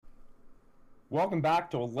Welcome back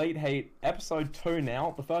to Elite Heat, episode 2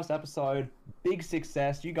 now. The first episode, big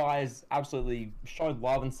success. You guys absolutely showed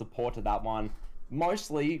love and support to that one.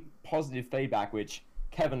 Mostly positive feedback, which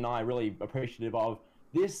Kevin and I really appreciative of.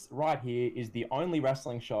 This right here is the only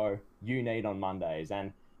wrestling show you need on Mondays,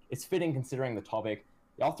 and it's fitting considering the topic.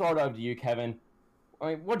 I'll throw it over to you, Kevin.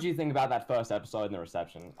 I mean, what do you think about that first episode and the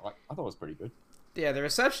reception? I thought it was pretty good. Yeah, the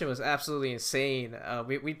reception was absolutely insane.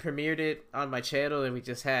 We premiered it on my channel, and we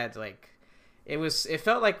just had it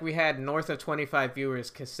felt like we had north of 25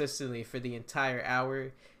 viewers consistently for the entire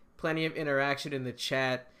hour. Plenty of interaction in the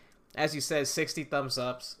chat. As you said, 60 thumbs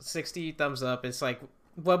up. 60 thumbs up. It's like,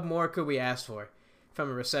 what more could we ask for from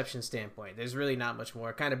a reception standpoint? There's really not much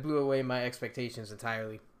more. It kind of blew away my expectations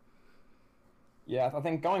entirely. Yeah, I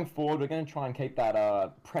think going forward, we're going to try and keep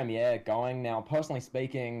that premiere going. Now, personally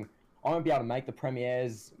speaking, I won't be able to make the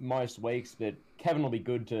premieres most weeks, but Kevin will be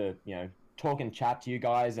good to, talk and chat to you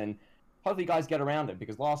guys, and hopefully you guys get around it,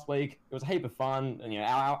 because last week it was a heap of fun, and,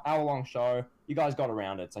 hour-long show, you guys got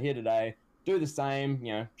around it. So here today, do the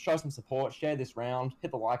same, show some support, share this round,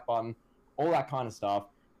 hit the like button, all that kind of stuff.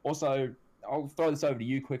 Also, I'll throw this over to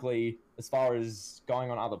you quickly as far as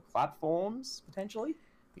going on other platforms, potentially.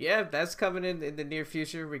 Yeah, that's coming in the near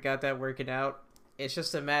future. We got that working out. It's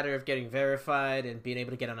just a matter of getting verified and being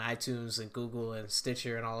able to get on iTunes and Google and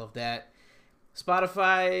Stitcher and all of that.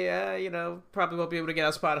 Spotify, probably won't be able to get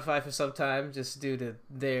on Spotify for some time just due to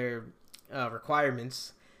their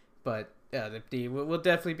requirements. But we'll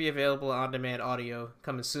definitely be available on-demand audio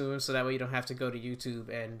coming soon, so that way you don't have to go to YouTube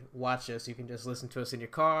and watch us. You can just listen to us in your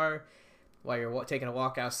car while you're taking a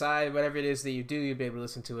walk outside. Whatever it is that you do, you'll be able to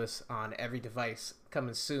listen to us on every device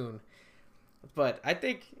coming soon. But I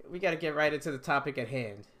think we got to get right into the topic at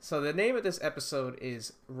hand. So the name of this episode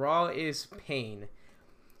is Raw is Pain.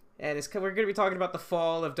 And we're going to be talking about the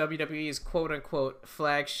fall of WWE's quote-unquote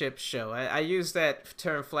flagship show. I use that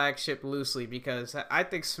term flagship loosely because I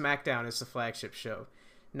think SmackDown is the flagship show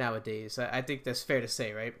nowadays. I think that's fair to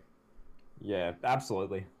say, right? Yeah,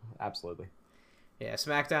 absolutely. Absolutely. Yeah,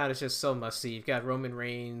 SmackDown is just so must-see. You've got Roman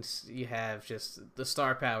Reigns. You have just the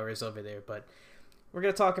star power is over there. But we're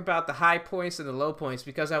going to talk about the high points and the low points,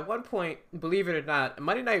 because at one point, believe it or not,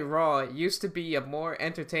 Monday Night Raw used to be a more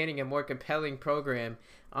entertaining and more compelling program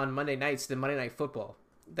on Monday nights than Monday Night Football.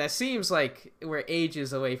 That seems like we're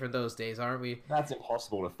ages away from those days, aren't we? That's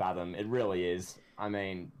impossible to fathom. It really is. I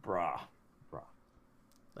mean, bruh.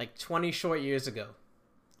 Like 20 short years ago,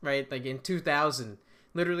 right? Like in 2000,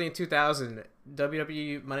 literally in 2000,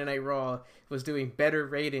 WWE Monday Night Raw was doing better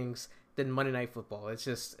ratings than Monday Night Football. It's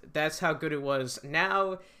just, that's how good it was.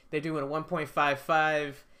 Now they're doing a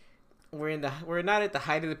 1.55. We're not at the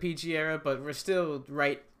height of the PG era, but we're still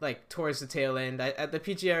right towards the tail end. The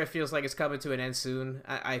PG era feels like it's coming to an end soon,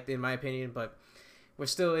 in my opinion, but we're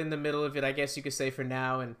still in the middle of it, I guess you could say, for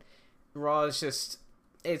now. And Raw is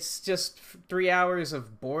it's just 3 hours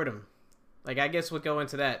of boredom. I guess we'll go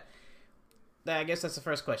into that. I guess that's the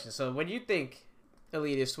first question. So when you think,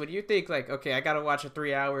 Elitist, when you think okay, I gotta watch a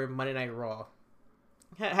 3-hour Monday Night Raw,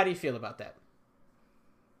 how do you feel about that?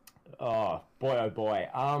 Oh boy.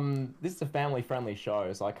 This is a family-friendly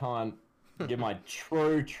show, so I can't give my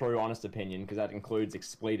true, honest opinion, because that includes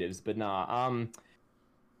expletives. But nah,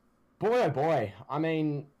 boy. I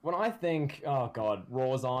mean, when I think, oh god,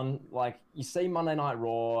 Raw's on. You see Monday Night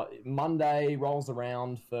Raw. Monday rolls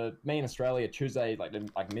around for me in Australia. Tuesday,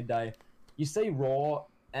 like midday. You see Raw,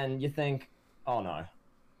 and you think, oh no,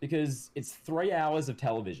 because it's 3 hours of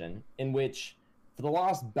television in which, for the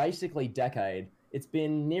last basically decade, it's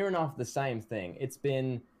been near enough the same thing. It's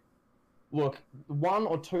been, look, 1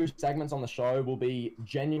 or 2 segments on the show will be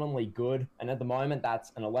genuinely good, and at the moment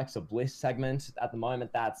that's an Alexa Bliss segment. At the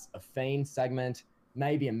moment that's a Fiend segment,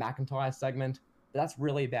 maybe a McIntyre segment. But that's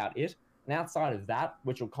really about it. And outside of that,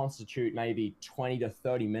 which will constitute maybe 20 to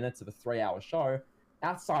 30 minutes of a 3-hour show,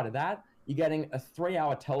 outside of that, you're getting a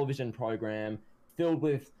 3-hour television program filled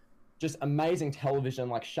with just amazing television,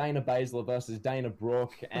 like Shayna Baszler versus Dana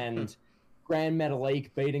Brooke, and Grand Metalik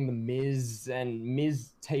beating The Miz, and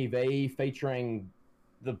Miz TV featuring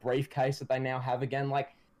the briefcase that they now have again.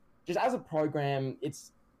 Just as a program,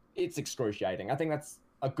 it's excruciating. I think that's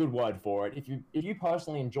a good word for it. If you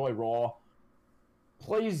personally enjoy Raw,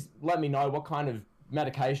 please let me know what kind of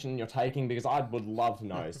medication you're taking, because I would love to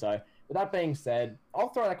know. So with that being said, I'll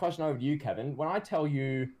throw that question over to you, Kevin. When I tell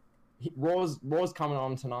you Raw's coming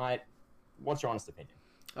on tonight, what's your honest opinion?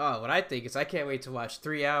 Oh, what I think is I can't wait to watch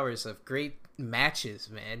 3 hours of great matches,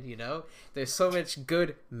 man. There's so much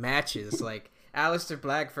good matches, like Aleister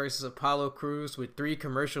Black versus Apollo Crews with 3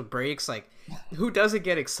 commercial breaks. Who doesn't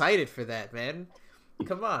get excited for that, man?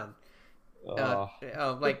 Come on. Uh,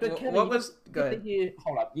 Like but Kevin, what was? Go ahead.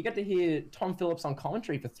 hold up. You get to hear Tom Phillips on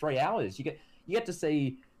commentary for 3 hours. You get to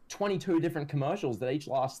see 22 different commercials that each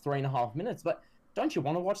last 3.5 minutes. But don't you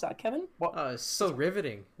want to watch that, Kevin? What? Oh, it's so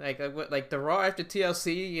riveting. Like the Raw after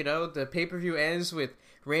TLC, you know, the pay-per-view ends with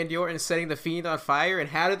Randy Orton setting the Fiend on fire, and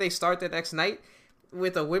how did they start the next night?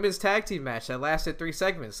 With a women's tag team match that lasted 3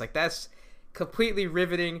 segments. Like, that's completely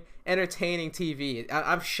riveting, entertaining TV.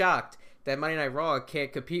 I'm shocked that Monday Night Raw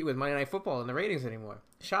can't compete with Monday Night Football in the ratings anymore.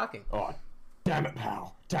 Shocking. Oh, damn it,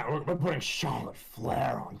 pal. We're putting Charlotte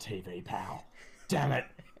Flair on TV, pal. Damn it.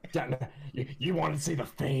 Damn it. You want to see the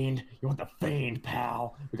Fiend? You want the Fiend,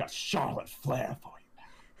 pal? We got Charlotte Flair for you, pal.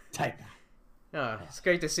 Take that. Oh, it's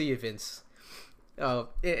great to see you, Vince. Oh,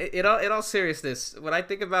 in all seriousness, when I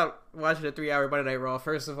think about watching a 3-hour Monday Night Raw,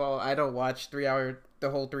 first of all, I don't watch the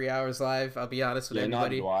whole 3 hours live. I'll be honest with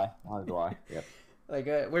everybody. Neither do I. Yep. Like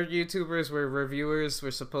we're YouTubers, we're reviewers.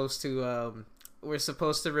 We're supposed to watch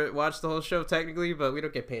the whole show technically, but we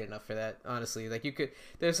don't get paid enough for that. Honestly, like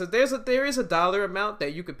there is a dollar amount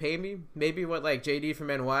that you could pay me. Maybe what like JD from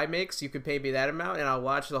NY makes. You could pay me that amount, and I'll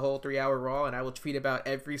watch the whole 3-hour Raw, and I will tweet about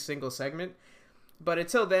every single segment. But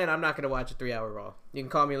until then, I'm not going to watch a 3-hour Raw. You can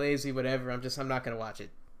call me lazy, whatever. I'm not going to watch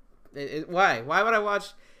it. Why? Why would I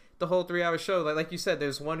watch the whole 3-hour show? Like you said,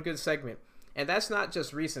 there's one good segment. And that's not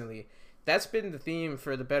just recently. That's been the theme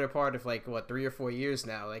for the better part of, 3 or 4 years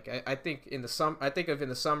now. Like, I think in the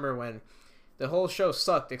summer when the whole show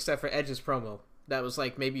sucked except for Edge's promo. That was,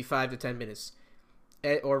 maybe 5 to 10 minutes.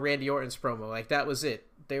 Or Randy Orton's promo. Like, that was it.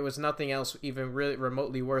 There was nothing else even really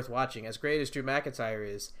remotely worth watching. As great as Drew McIntyre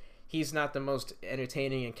is, he's not the most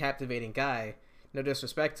entertaining and captivating guy. No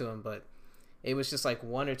disrespect to him, but it was just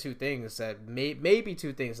one or two things that maybe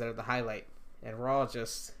two things that are the highlight. And Raw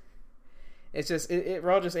just,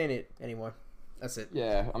 Raw just ain't it anymore. That's it.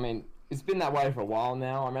 Yeah, I mean, it's been that way for a while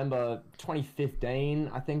now. I remember 2015,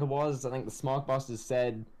 I think it was. I think the Smarkbusters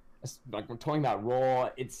said, we're talking about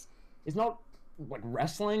Raw. It's not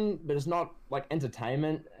wrestling, but it's not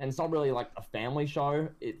entertainment, and it's not really a family show.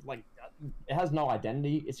 It has no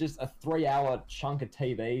identity. It's just a 3-hour chunk of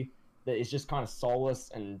TV that is just kind of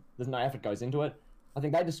soulless, and there's no effort goes into it. I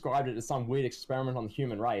think they described it as some weird experiment on the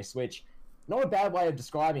human race, which not a bad way of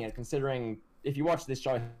describing it, considering if you watch this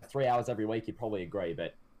show 3 hours every week, you'd probably agree.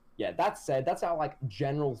 But yeah, that said, that's our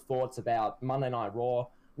general thoughts about Monday Night Raw.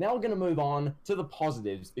 Now we're going to move on to the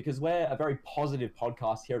positives, because we're a very positive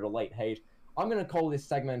podcast here at Elite Heat. I'm going to call this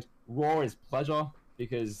segment Raw is Pleasure,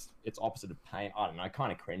 because it's opposite of pain. I don't know,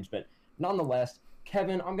 kind of cringe, but nonetheless,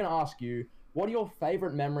 Kevin, I'm going to ask you, what are your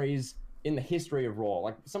favorite memories in the history of Raw?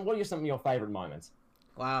 What are some of your favorite moments?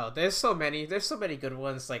 Wow, there's so many good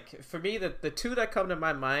ones. For me, the two that come to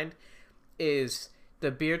my mind is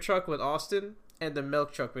the beer truck with Austin and the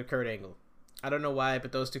milk truck with Kurt Angle. I don't know why,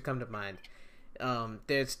 but those two come to mind.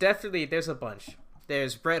 There's a bunch.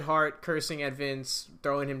 There's Bret Hart cursing at Vince,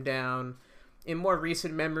 throwing him down. In more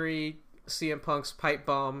recent memory, CM Punk's pipe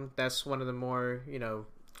bomb. That's one of the more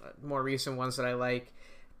recent ones that I like.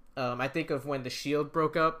 I think of when the Shield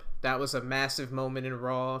broke up. That was a massive moment in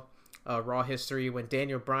Raw history, when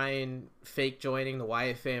Daniel Bryan fake joining the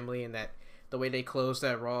Wyatt family, and the way they closed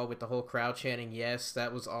that Raw with the whole crowd chanting yes,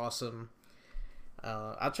 that was awesome.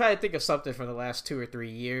 I'll try to think of something from the last 2 or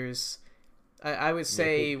 3 years. I would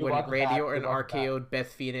say when Randy Orton RKO'd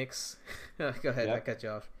Beth Phoenix. Go ahead, yep. I cut you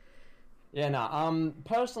off. Yeah,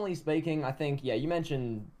 personally speaking, I think, you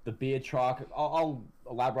mentioned the beer truck. I'll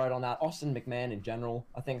elaborate on that. Austin McMahon in general.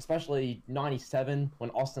 I think especially 97, when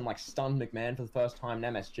Austin, stunned McMahon for the first time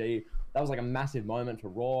in MSG. That was, a massive moment for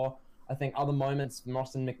Raw. I think other moments from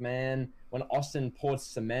Austin McMahon, when Austin poured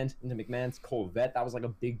cement into McMahon's Corvette, that was, a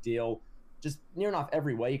big deal. Just near enough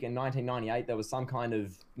every week in 1998, there was some kind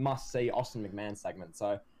of must-see Austin McMahon segment.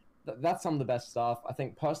 So that's some of the best stuff. I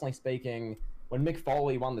think, personally speaking, when Mick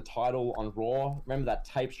Foley won the title on Raw, remember that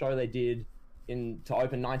tape show they did to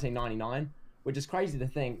open 1999? Which is crazy to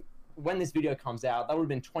think. When this video comes out, that would have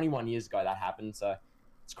been 21 years ago that happened. So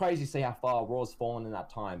it's crazy to see how far Raw's fallen in that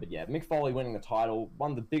time. But yeah, Mick Foley winning the title,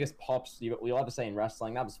 one of the biggest pops you'll ever see in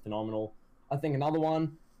wrestling. That was phenomenal. I think another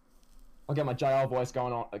one, I'll get my JR voice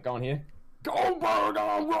going here. Goldberg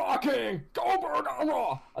on Raw, King! Goldberg on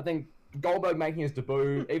Raw! I think Goldberg making his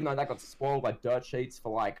debut, even though that got spoiled by dirt sheets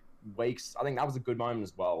for weeks, I think that was a good moment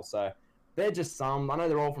as well. So they're just some. I know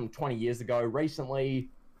they're all from 20 years ago. Recently,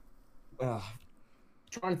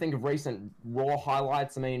 trying to think of recent Raw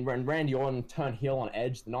highlights. I mean, when Randy Orton turned heel on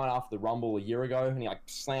Edge the night after the Rumble a year ago, and he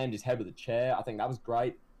slammed his head with a chair, I think that was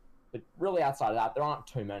great. But really, outside of that, there aren't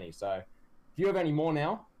too many. So if you have any more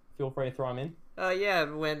now, feel free to throw them in. Yeah,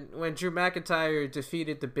 when Drew McIntyre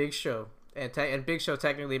defeated the Big Show and Big Show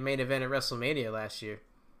technically main event at WrestleMania last year.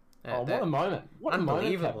 What a moment! What a moment,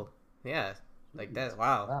 unbelievable! Yeah, like that.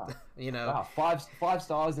 Wow, Wow. you know, Wow, five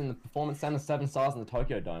stars in the Performance Center, 7 stars in the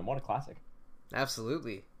Tokyo Dome. What a classic!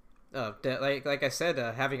 absolutely. Like I said,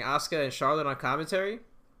 having Asuka and Charlotte on commentary.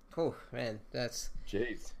 Oh man, that's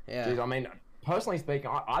Jeez. yeah. Jeez, I mean, personally speaking,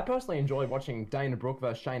 I personally enjoy watching Dana Brooke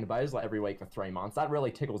versus Shayna Baszler every week for 3 months. That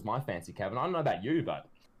really tickles my fancy, Kevin. I don't know about you, but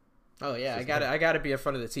Oh yeah, I gotta be in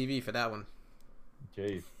front of the TV for that one.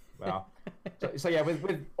 jeez, wow. So yeah,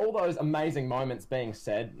 with all those amazing moments being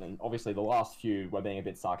said, and obviously the last few were being a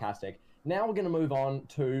bit sarcastic, now we're going to move on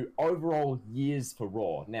to overall years for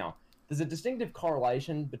Raw. Now, there's a distinctive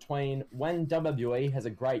correlation between when WWE has a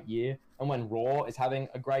great year and when Raw is having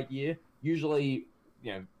a great year. Usually,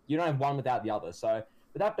 you don't have one without the other. So,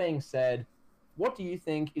 with that being said, what do you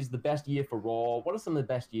think is the best year for Raw? What are some of the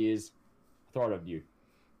best years? Throw it over to you.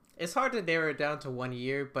 It's hard to narrow it down to 1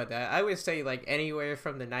 year, but I would say like anywhere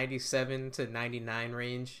from the 97 to 99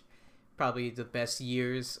 range, probably the best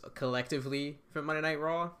years collectively for Monday Night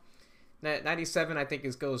Raw. 97 I think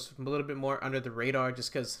goes a little bit more under the radar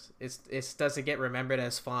just because it doesn't get remembered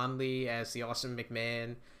as fondly as the Austin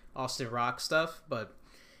McMahon, Austin Rock stuff, but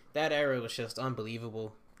that era was just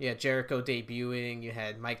unbelievable. You had Jericho debuting, you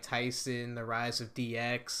had Mike Tyson, the rise of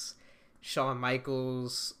DX, Shawn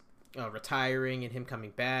Michaels retiring and him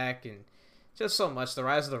coming back, and just so much. The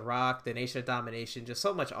rise of the Rock, the Nation of Domination, just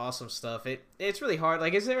so much awesome stuff. It's really hard.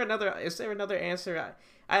 Like, is there another answer?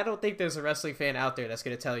 I don't think there's a wrestling fan out there that's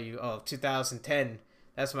gonna tell you, oh, 2010,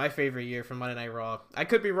 that's my favorite year from Monday Night Raw. I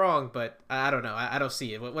could be wrong, but I don't know. I don't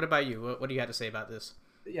see it. What about you? What do you have to say about this?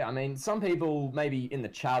 Yeah, I mean, some people maybe in the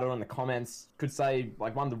chat or in the comments could say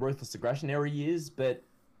like one of the Ruthless Aggression era years, but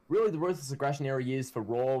really the Ruthless Aggression era years for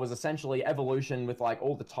Raw was essentially Evolution with like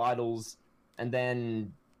all the titles, and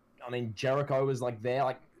then I mean Jericho was like there.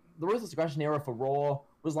 Like the Ruthless Aggression era for Raw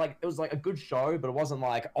was like a good show, but it wasn't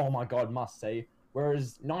like, oh my god, must see.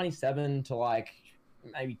 Whereas 97 to like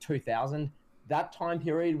maybe 2000, that time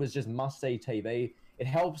period was just must see TV. It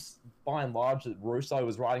helps by and large that Russo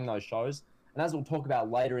was writing those shows. And as we'll talk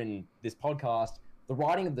about later in this podcast, the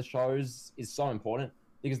writing of the shows is so important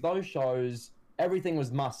because those shows, everything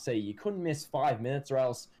was must see. You couldn't miss 5 minutes or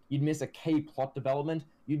else you'd miss a key plot development.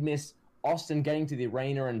 You'd miss Austin getting to the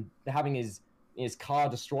arena and having his car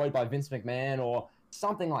destroyed by Vince McMahon or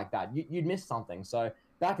something like that. You'd miss something. So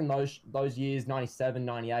back in those years, 97,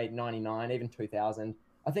 98, 99, even 2000,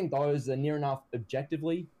 I think those are near enough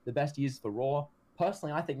objectively the best years for Raw.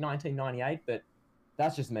 Personally, I think 1998, but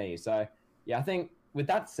that's just me. So yeah, I think with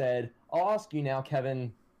that said, I'll ask you now,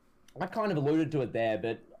 Kevin. I kind of alluded to it there,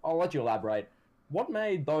 but I'll let you elaborate. What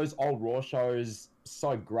made those old Raw shows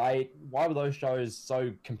so great? Why were those shows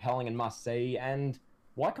so compelling and must-see? And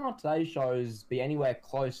why can't today's shows be anywhere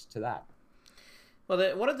close to that?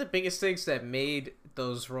 Well, one of the biggest things that made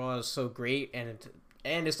those Raws so great, and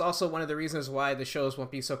it's also one of the reasons why the shows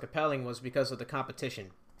won't be so compelling, was because of the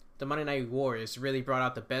competition. The Monday Night Wars really brought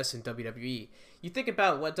out the best in WWE. You think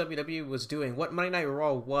about what WWE was doing, what Monday Night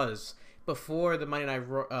Raw was before the Monday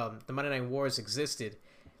Night Wars existed.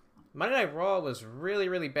 Monday Night Raw was really,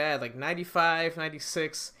 really bad. Like 95,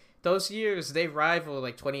 96, those years, they rival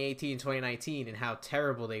like 2018, 2019 in how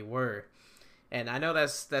terrible they were. And I know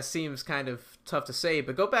that seems kind of tough to say,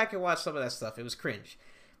 but go back and watch some of that stuff. It was cringe.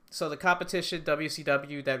 So the competition,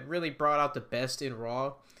 WCW, that really brought out the best in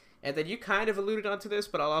Raw. And then you kind of alluded onto this,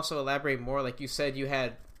 but I'll also elaborate more. Like you said, you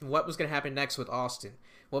had what was going to happen next with Austin,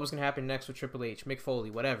 what was going to happen next with Triple H, Mick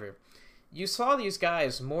Foley, whatever. You saw these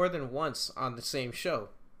guys more than once on the same show.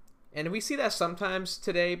 And we see that sometimes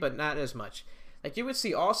today, but not as much. Like you would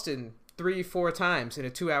see Austin 3-4 times in a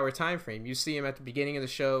 2-hour time frame. You see him at the beginning of the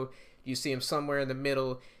show, you see him somewhere in the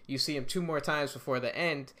middle, you see him 2 more times before the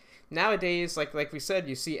end. Nowadays, like we said,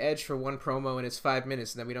 you see Edge for one promo and it's 5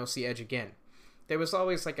 minutes, and then we don't see Edge again. There was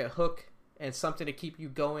always like a hook and something to keep you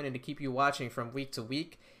going and to keep you watching from week to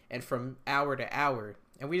week and from hour to hour.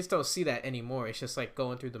 And we just don't see that anymore. It's just like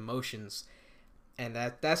going through the motions. And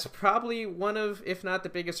that's probably one of, if not the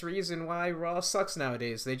biggest reason why Raw sucks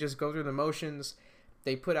nowadays. They just go through the motions.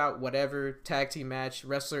 They put out whatever tag team match,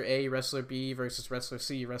 wrestler A, wrestler B versus wrestler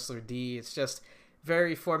C, wrestler D. It's just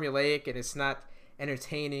very formulaic and it's not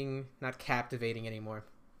entertaining, not captivating anymore.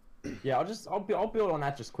 Yeah, I'll build on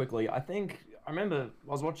that just quickly. I remember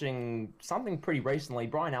I was watching something pretty recently.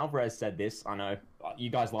 Brian Alvarez said this. I know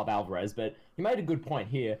you guys love Alvarez, but he made a good point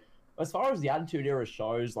here. As far as the Attitude Era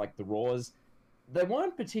shows, like the Raws, they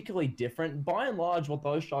weren't particularly different. By and large, what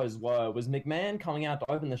those shows were was McMahon coming out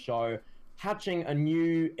to open the show, hatching a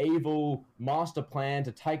new evil master plan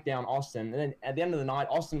to take down Austin. And then at the end of the night,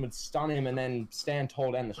 Austin would stun him and then stand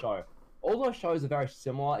tall to end the show. all those shows are very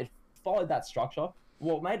similar. It followed that structure.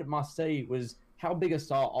 What made it must see was how big a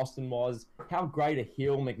star Austin was, how great a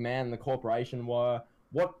heel McMahon and the corporation were,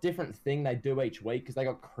 what different thing they do each week because they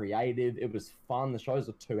got creative. It was fun. The shows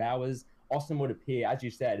were 2 hours. Austin would appear, as you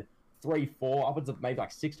said, 3, 4, upwards of maybe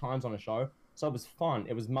like 6 times on a show. So it was fun.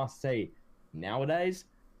 It was must see. Nowadays,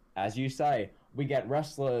 as you say, we get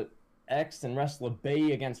wrestler X and wrestler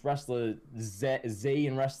B against wrestler Z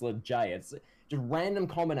and wrestler J. It's just random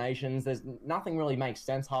combinations. There's nothing really makes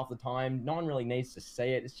sense half the time. No one really needs to see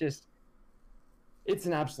it. It's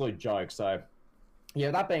an absolute joke. So,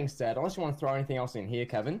 yeah, that being said, unless you want to throw anything else in here,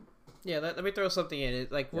 Kevin. Yeah, let me throw something in.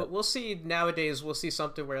 It like Yep. we'll see nowadays. We'll see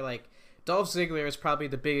something where like Dolph Ziggler is probably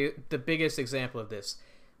the biggest example of this.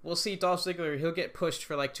 We'll see Dolph Ziggler. He'll get pushed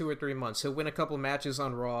for like 2 or 3 months. He'll win a couple matches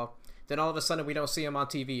on Raw. Then all of a sudden we don't see him on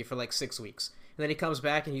TV for like 6 weeks. And then he comes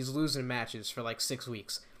back and he's losing matches for like 6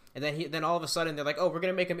 weeks. And then all of a sudden they're like, oh, we're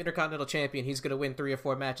gonna make him Intercontinental Champion. He's gonna win 3 or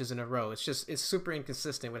 4 matches in a row. It's super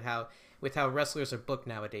inconsistent with how wrestlers are booked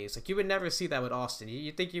nowadays. Like you would never see that with Austin.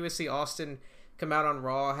 You think you would see Austin come out on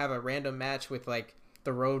Raw, have a random match with like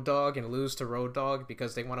the Road Dogg and lose to Road Dogg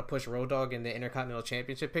because they want to push Road Dogg in the Intercontinental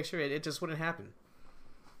Championship picture? It just wouldn't happen.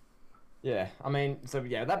 Yeah, I mean, so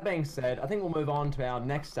yeah, that being said, I think we'll move on to our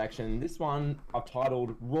next section. This one I've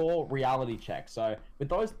titled Raw Reality Check. So with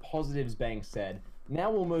those positives being said,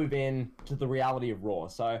 now we'll move in to the reality of Raw.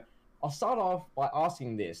 So I'll start off by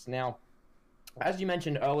asking this. Now, as you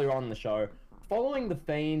mentioned earlier on in the show, following The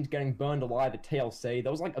Fiend getting burned alive at TLC,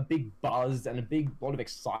 there was like a big buzz and a big lot of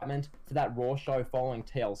excitement for that Raw show following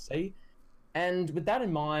TLC. And with that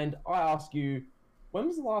in mind, I ask you, when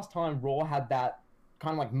was the last time Raw had that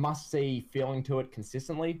kind of like must-see feeling to it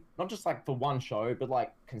consistently? Not just like for one show, but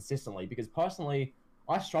like consistently. Because personally,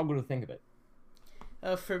 I struggle to think of it.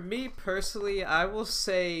 For me personally, I will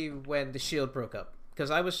say when The Shield broke up. Because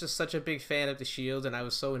I was just such a big fan of The Shield and I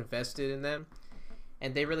was so invested in them.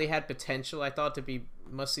 And they really had potential, I thought, to be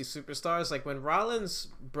must-see superstars. Like when Rollins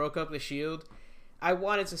broke up The Shield, I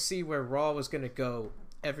wanted to see where Raw was going to go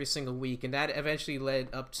every single week. And that eventually led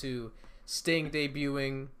up to Sting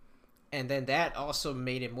debuting. And then that also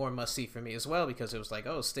made it more must-see for me as well, because it was like,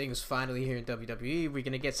 oh, Sting's finally here in WWE. We're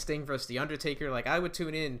going to get Sting versus The Undertaker. Like, I would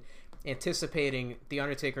tune in anticipating The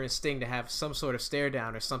Undertaker and Sting to have some sort of stare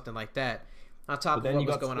down or something like that, on top of what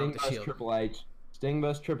was going on with The Shield. Triple H. Sting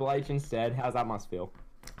versus Triple H instead. How's that must feel?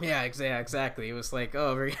 Yeah, exactly. It was like,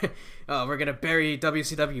 oh, we're going to bury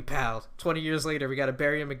WCW, pal. 20 years later, we got to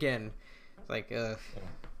bury him again. It's like,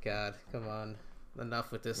 God, come on.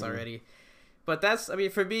 Enough with this already. But that's, I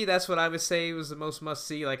mean, for me, that's what I would say was the most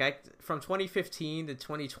must-see. Like, from 2015 to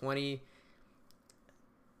 2020,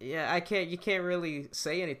 yeah, you can't really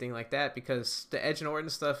say anything like that, because the Edge and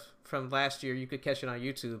Orton stuff from last year, you could catch it on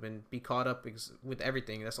YouTube and be caught up with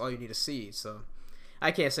everything. That's all you need to see. So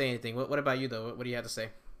I can't say anything. What about you, though? What do you have to say?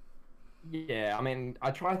 Yeah, I mean,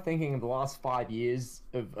 I try thinking of the last 5 years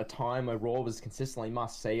of a time where Raw was consistently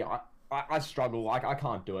must-see. I struggle. Like, I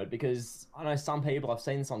can't do it, because I know some people, I've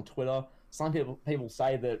seen this on Twitter, some people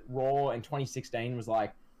say that Raw in 2016 was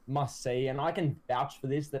like must see, and I can vouch for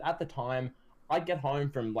this, that at the time I'd get home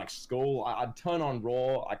from like school, I'd turn on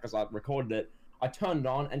Raw because I recorded it. I turned it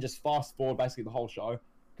on and just fast forward basically the whole show,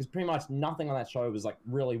 because pretty much nothing on that show was like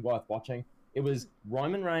really worth watching. It was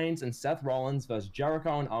Roman Reigns and Seth Rollins versus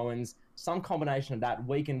Jericho and Owens, some combination of that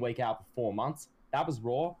week in, week out for 4 months. That was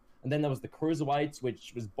Raw. And then there was the Cruiserweights,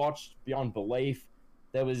 which was botched beyond belief.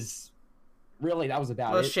 There was really, that was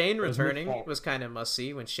about it. Well, Shane returning was kind of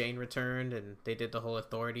must-see when Shane returned and they did the whole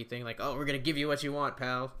authority thing. Like, oh, we're going to give you what you want,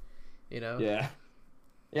 pal. You know? Yeah.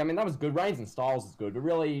 Yeah, I mean, that was good. Reigns and Styles is good. But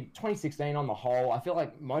really, 2016 on the whole, I feel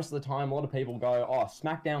like most of the time, a lot of people go, oh,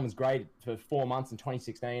 SmackDown was great for 4 months in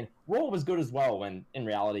 2016. Raw was good as well, when in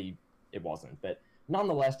reality, it wasn't. But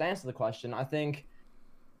nonetheless, to answer the question, I think,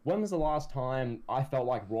 when was the last time I felt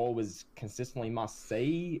like Raw was consistently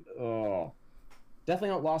must-see? Definitely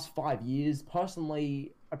not last 5 years.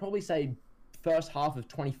 Personally, I'd probably say first half of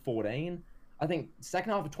 2014. I think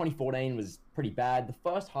second half of 2014 was pretty bad. The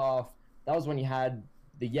first half, that was when you had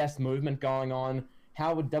the Yes movement going on.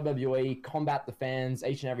 How would WWE combat the fans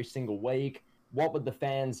each and every single week? What would the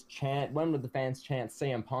fans chant? When would the fans chant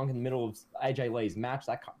CM Punk in the middle of AJ Lee's match?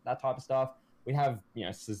 That type of stuff. We have,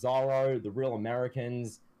 Cesaro, the Real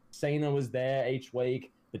Americans. Cena was there each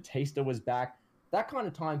week. Batista was back. That kind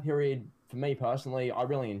of time period, for me personally, I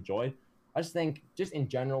really enjoyed. I just think, just in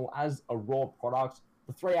general, as a Raw product,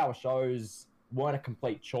 the 3-hour shows weren't a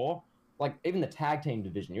complete chore. Like, even the tag team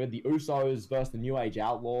division, you had the Usos versus the New Age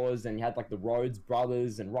Outlaws, and you had, like, the Rhodes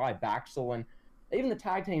brothers and Ryback Baxel, and even the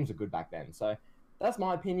tag teams were good back then. So that's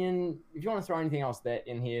my opinion. If you want to throw anything else there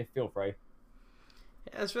in here, feel free.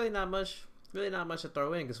 Yeah, it's really not much to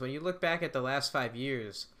throw in, because when you look back at the last 5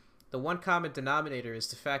 years, the one common denominator is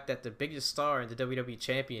the fact that the biggest star and the WWE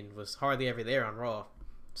champion was hardly ever there on Raw.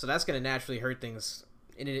 So that's going to naturally hurt things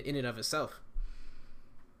in and of itself.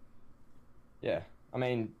 Yeah, I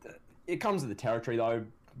mean, it comes with the territory though.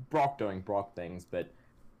 Brock doing Brock things, but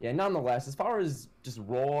yeah, nonetheless, as far as just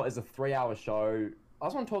Raw as a 3-hour show, I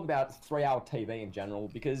just want to talk about 3-hour TV in general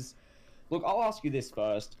because, look, I'll ask you this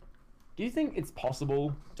first. Do you think it's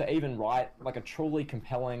possible to even write like a truly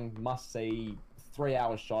compelling, must-see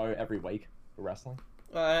 3-hour show every week for wrestling?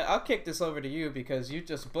 I'll kick this over to you because you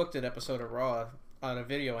just booked an episode of Raw on a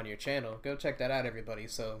video on your channel. Go check that out, everybody.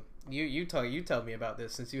 So you tell me about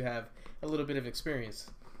this since you have a little bit of experience.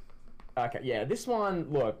 Okay, yeah, this one,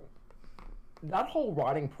 look, that whole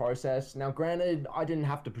writing process, now granted, I didn't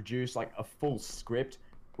have to produce like a full script,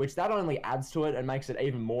 which that only adds to it and makes it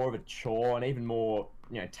even more of a chore and even more,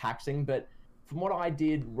 taxing, but from what I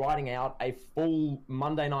did writing out a full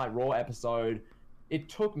Monday Night Raw episode, it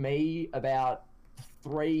took me about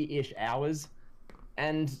 3-ish hours,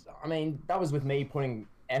 and I mean, that was with me putting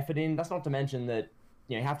effort in. That's not to mention that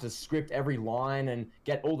you have to script every line and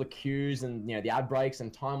get all the cues and the ad breaks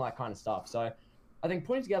and time, that kind of stuff. So I think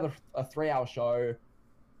putting together a 3-hour show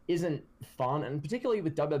isn't fun, and particularly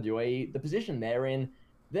with WWE, the position they're in,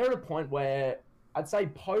 they're at a point where I'd say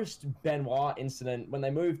post Benoit incident, when they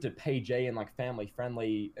moved to PG and like family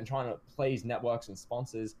friendly and trying to please networks and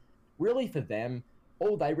sponsors, really for them,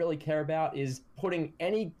 all they really care about is putting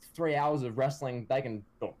any 3 hours of wrestling they can,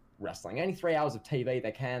 or any 3 hours of TV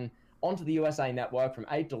they can onto the USA Network from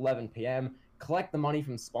 8 to 11 p.m., collect the money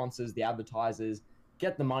from sponsors, the advertisers,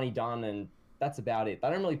 get the money done, and that's about it. They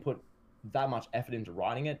don't really put that much effort into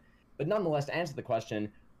writing it. But nonetheless, to answer the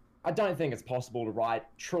question, I don't think it's possible to write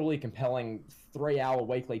truly compelling 3-hour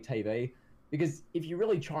weekly TV, because if you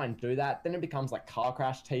really try and do that, then it becomes like car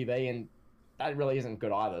crash TV, and that really isn't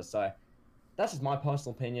good either. So that's just my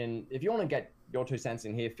personal opinion. If you want to get your 2 cents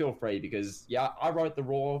in here, feel free, because yeah, I wrote the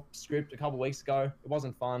Raw script a couple weeks ago. It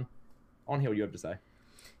wasn't fun. On here, what you have to say?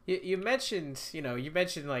 You mentioned,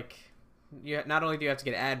 like, not only do you have to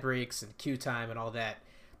get ad breaks and queue time and all that,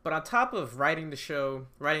 but on top of writing the show,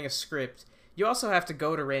 writing a script, you also have to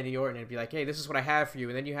go to Randy Orton and be like, hey, this is what I have for you,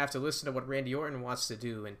 and then you have to listen to what Randy Orton wants to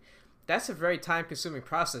do, and that's a very time-consuming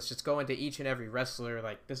process, just going to each and every wrestler,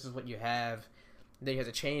 like, this is what you have, and then you have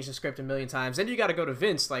to change the script a million times, then you got to go to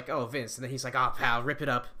Vince, like, oh, Vince, and then he's like, oh, pal, rip it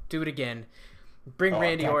up, do it again, bring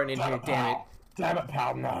Randy Orton in here, damn it. Damn it,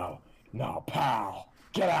 pal, no, pal,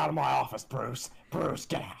 get out of my office, Bruce,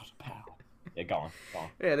 get out, pal. Yeah, go on.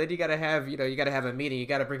 Yeah, then you gotta have, a meeting. You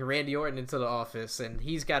gotta bring Randy Orton into the office, and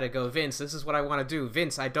he's gotta go, Vince, this is what I want to do.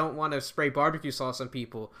 Vince, I don't want to spray barbecue sauce on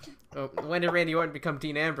people. When did Randy Orton become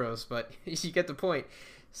Dean Ambrose? But you get the point.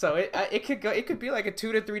 So it could be like a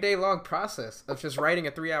 2 to 3 day long process of just writing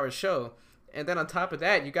a 3-hour show, and then on top of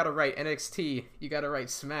that, you gotta write NXT, you gotta write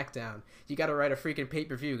SmackDown, you gotta write a freaking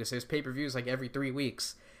pay-per-view, because there's pay-per-views like every 3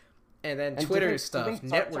 weeks. And then Twitter stuff,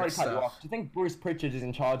 network stuff. Do you think Bruce Pritchard is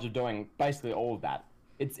in charge of doing basically all of that?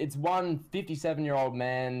 It's one 57-year-old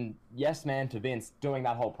man, yes man to Vince, doing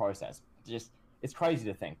that whole process. It's crazy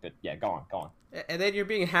to think, but yeah, go on. And then you're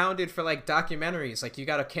being hounded for like documentaries, like you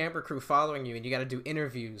got a camera crew following you, and you got to do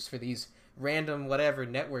interviews for these random whatever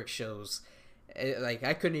network shows. Like,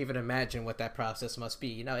 I couldn't even imagine what that process must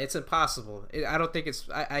be. It's impossible. I think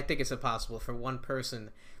it's impossible for one person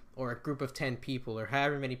or a group of 10 people or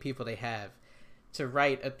however many people they have to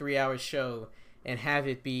write a 3-hour show and have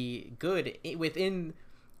it be good within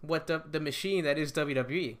what the machine that is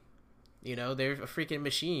WWE. They're a freaking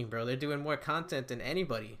machine, bro. They're doing more content than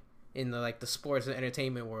anybody in the sports and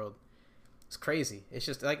entertainment world. It's crazy. It's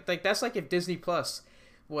just like that's like if Disney Plus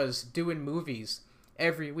was doing movies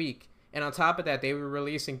every week, and on top of that they were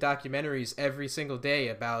releasing documentaries every single day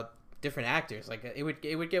about different actors. Like, it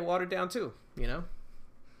would get watered down too,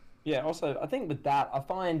 Yeah, also, I think with that, I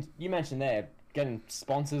find, you mentioned there, getting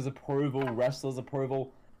sponsors approval, wrestlers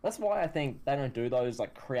approval. That's why I think they don't do those,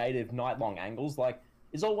 creative night-long angles.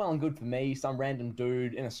 It's all well and good for me, some random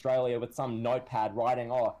dude in Australia with some notepad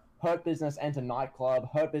writing, oh, Hurt Business enter nightclub,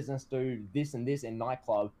 Hurt Business do this and this in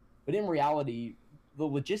nightclub. But in reality, the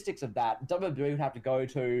logistics of that, WWE would have to go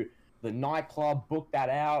to the nightclub, book that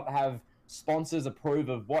out, have sponsors approve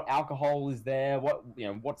of what alcohol is there,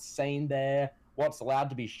 what's seen there, what's allowed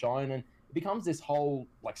to be shown, and it becomes this whole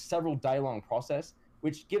several day long process,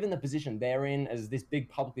 which, given the position they're in as this big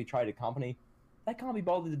publicly traded company, they can't be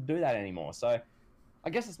bothered to do that anymore. So I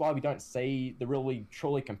guess that's why we don't see the really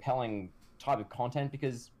truly compelling type of content,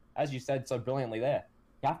 because as you said so brilliantly there,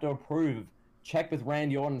 you have to approve check with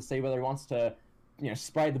Randy Orton to see whether he wants to,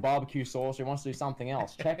 spray the barbecue sauce or he wants to do something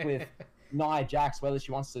else. Check with Nia Jax whether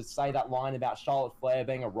she wants to say that line about Charlotte Flair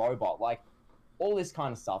being a robot. Like, all this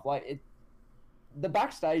kind of stuff. Like, the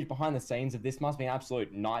backstage behind the scenes of this must be an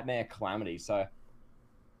absolute nightmare calamity. So,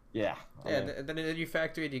 yeah. And then you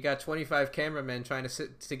factor in, you got 25 cameramen trying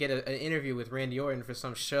to get an interview with Randy Orton for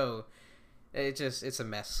some show. It's a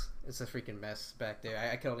mess. It's a freaking mess back there.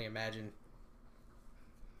 I can only imagine.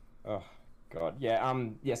 Oh, God.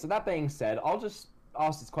 Yeah, so that being said, I'll just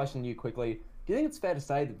ask this question to you quickly. Do you think it's fair to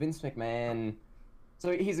say that Vince McMahon...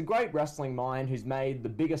 So he's a great wrestling mind who's made the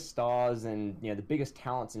biggest stars and, the biggest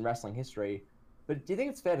talents in wrestling history. But do you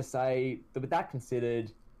think it's fair to say that with that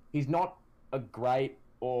considered, he's not a great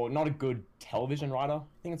or not a good television writer? I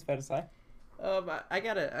think it's fair to say.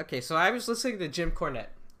 Okay, so I was listening to Jim Cornette.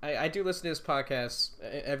 I do listen to his podcast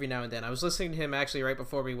every now and then. I was listening to him actually right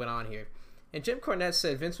before we went on here. And Jim Cornette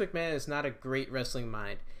said Vince McMahon is not a great wrestling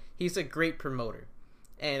mind. He's a great promoter.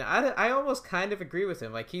 And I almost kind of agree with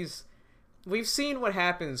him. Like, we've seen what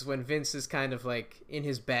happens when Vince is kind of like in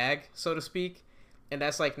his bag, so to speak. And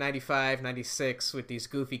that's like 95, 96 with these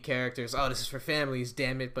goofy characters. Oh, this is for families,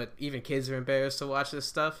 damn it. But even kids are embarrassed to watch this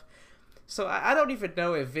stuff. So I don't even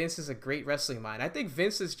know if Vince is a great wrestling mind. I think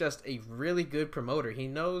Vince is just a really good promoter. He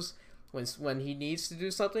knows when he needs to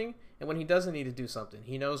do something and when he doesn't need to do something.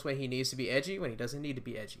 He knows when he needs to be edgy, when he doesn't need to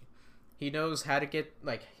be edgy. He knows how to get,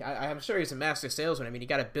 like, I'm sure he's a master salesman. I mean, he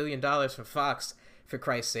got $1 billion from Fox, for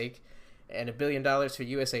Christ's sake, and $1 billion for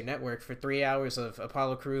USA Network for 3 hours of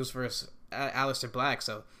Apollo Crews versus Aleister Black.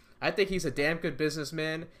 So I think he's a damn good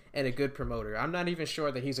businessman and a good promoter. I'm not even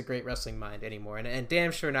sure that he's a great wrestling mind anymore, and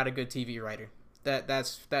damn sure not a good TV writer.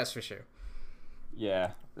 That's for sure.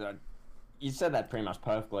 Yeah, you said that pretty much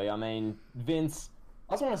perfectly. I mean, Vince,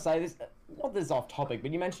 I just want to say this, not this off topic,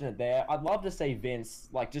 but you mentioned it there. I'd love to see Vince,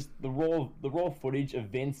 like, just the raw footage of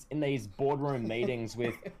Vince in these boardroom meetings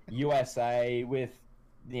with USA, with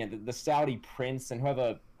the Saudi prince and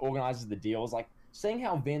whoever organizes the deals. Like, seeing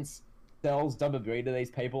how Vince sells WWE to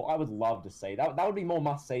these people, I would love to see. That would be more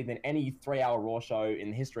must-see than any 3-hour Raw show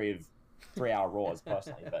in the history of 3-hour Raws,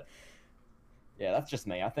 personally. But, yeah, that's just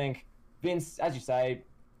me. I think Vince, as you say,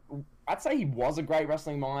 I'd say he was a great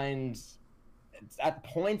wrestling mind at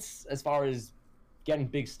points as far as getting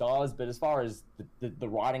big stars, but as far as the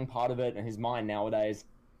writing part of it and his mind nowadays,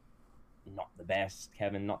 not the best,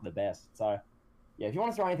 Kevin, not the best. So, yeah, if you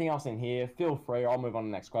want to throw anything else in here, feel free. I'll move on to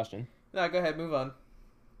the next question. No, go ahead, move on.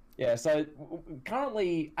 Yeah, so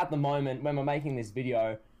currently, at the moment, when we're making this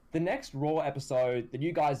video, the next Raw episode that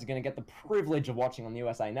you guys are going to get the privilege of watching on the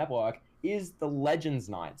USA Network is the Legends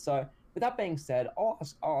Night. So, with that being said, I'll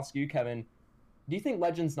ask you, Kevin, do you think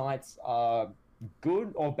Legends Nights are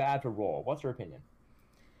good or bad for Raw? What's your opinion?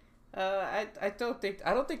 I don't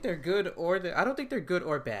think they're good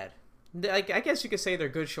or bad. I guess you could say they're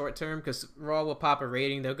good short term because Raw will pop a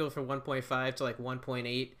rating. They'll go from 1.5 to like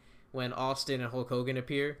 1.8 when Austin and Hulk Hogan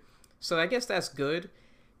appear. So I guess that's good,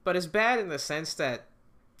 but it's bad in the sense that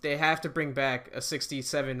they have to bring back a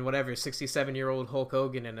 67-year-old Hulk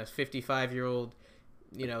Hogan and a 55-year-old,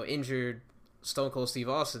 injured Stone Cold Steve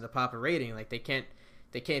Austin to pop a rating. Like, they can't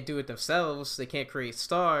do it themselves. They can't create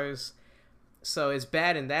stars. So it's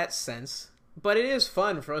bad in that sense. But it is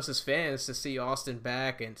fun for us as fans to see Austin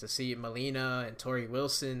back and to see Melina and Tori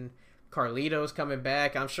Wilson. Carlito's coming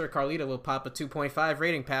back. I'm sure Carlito will pop a 2.5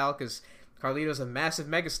 rating, pal, because Carlito's a massive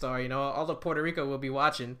megastar. All of Puerto Rico will be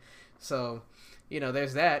watching. So,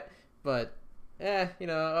 there's that. But,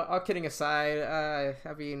 all kidding aside,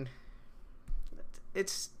 I mean,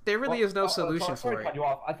 there really is no solution for it. To cut you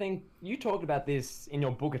off. I think you talked about this in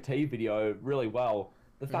your Booker T video really well.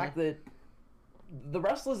 The fact that the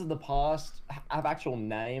wrestlers of the past have actual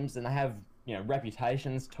names and they have,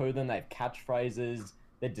 reputations to them. They have catchphrases.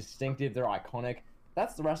 They're distinctive. They're iconic.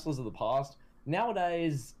 That's the wrestlers of the past.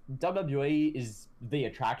 Nowadays, WWE is the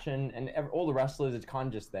attraction, and all the wrestlers are kind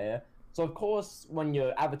of just there. So, of course, when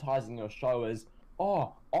you're advertising your show as,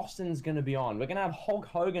 oh, Austin's going to be on. We're going to have Hulk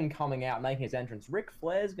Hogan coming out making his entrance. Ric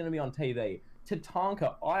Flair's going to be on TV.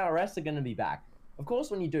 Tatanka, IRS are going to be back. Of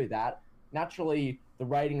course, when you do that, naturally, the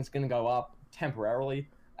rating's going to go up temporarily.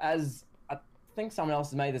 As I think someone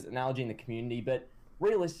else has made this analogy in the community, but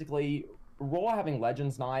realistically, Raw having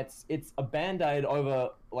Legends Nights, it's a Band-Aid over,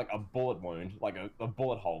 like, a bullet wound, like a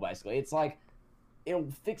bullet hole, basically. It's like, it'll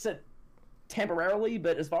fix it temporarily,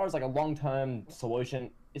 but as far as, like, a long-term solution,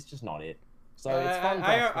 it's just not it. So it's fun.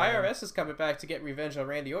 IRS is coming back to get revenge on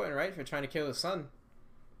Randy Orton, right, for trying to kill his son.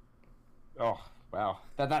 Oh, wow.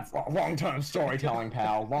 That's long-term storytelling,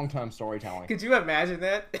 pal. Long-term storytelling. Could you imagine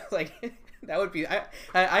that? Like, that would be...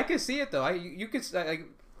 I could see it, though. You could...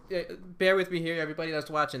 bear with me here, everybody that's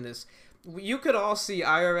watching this. You could all see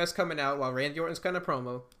IRS coming out while Randy Orton's kind of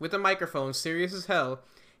promo with a microphone, serious as hell,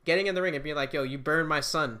 getting in the ring and being like, "Yo, you burned my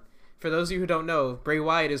son." For those of you who don't know, Bray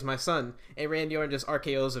Wyatt is my son, and Randy Orton just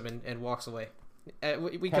RKO's him and walks away.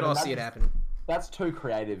 We could all see it happen. That's too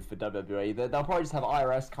creative for WWE. They'll probably just have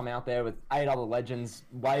IRS come out there with 8 other legends,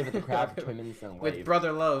 wave at the crowd for 2 minutes and leave. With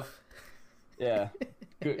Brother Love. Yeah.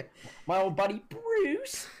 Good. My old buddy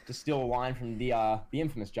Bruce, to steal a line from the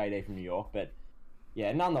infamous JD from New York, but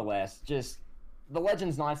yeah, nonetheless, just the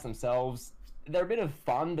Legends nights themselves, they're a bit of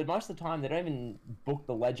fun, but most of the time they don't even book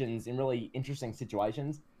the legends in really interesting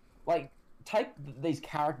situations. Like, take these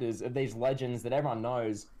characters of these legends that everyone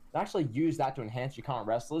knows and actually use that to enhance your current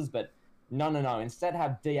wrestlers, but no. Instead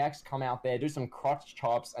have DX come out there, do some crotch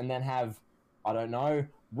chops, and then have, I don't know,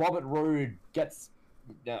 Robert Roode gets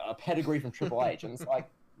a pedigree from Triple H, and it's like,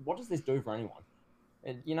 what does this do for anyone?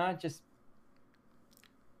 And, just...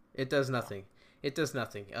 It does nothing. It does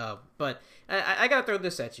nothing. But I gotta throw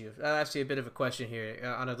this at you. I'll ask you a bit of a question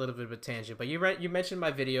here on a little bit of a tangent. But you mentioned my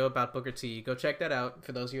video about Booker T. Go check that out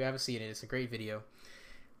for those of you who haven't seen it. It's a great video.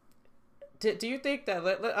 Do you think that...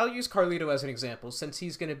 I'll use Carlito as an example since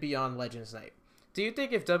he's going to be on Legends Night. Do you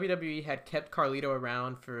think if WWE had kept Carlito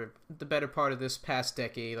around for the better part of this past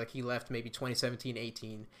decade, like he left maybe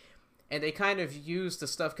 2017-18, and they kind of used the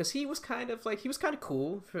stuff... Because he was kind of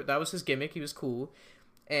cool. That was his gimmick. He was cool.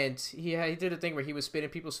 And he did a thing where he was spitting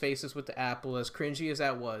people's faces with the apple, as cringy as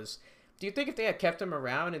that was. Do you think if they had kept him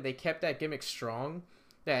around and they kept that gimmick strong,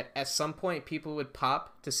 that at some point people would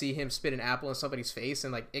pop to see him spit an apple in somebody's face,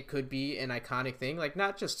 and like it could be an iconic thing? Like,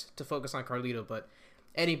 not just to focus on Carlito, but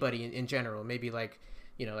anybody in general. Maybe like,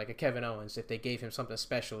 like a Kevin Owens, if they gave him something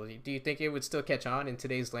special. Do you think it would still catch on in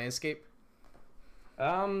today's landscape?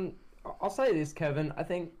 I'll say this, Kevin. I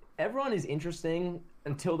think everyone is interesting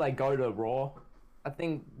until they go to Raw. I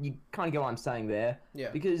think you kind of get what I'm saying there.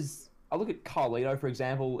 Yeah. Because I look at Carlito, for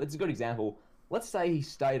example. It's a good example. Let's say he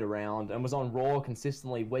stayed around and was on Raw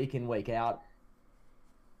consistently week in, week out.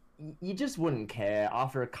 You just wouldn't care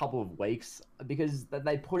after a couple of weeks because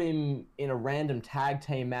they put him in a random tag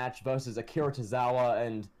team match versus Akira Tozawa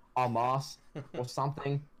and Almas or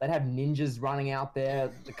something. They'd have ninjas running out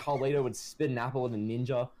there. The Carlito would spit an apple at a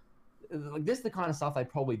ninja. Like, this is the kind of stuff they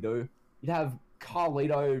probably do. You'd have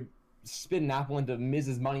Carlito spit an apple into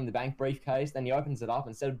Miz's Money in the Bank briefcase, then he opens it up,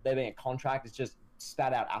 instead of there being a contract, it's just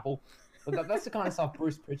spat out apple. But that's the kind of stuff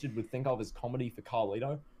Bruce Pritchard would think of as comedy for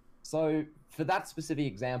Carlito. So for that specific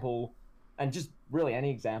example, and just really any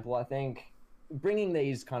example, I think bringing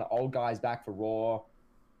these kind of old guys back for Raw,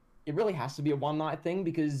 it really has to be a one-night thing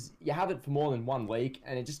because you have it for more than 1 week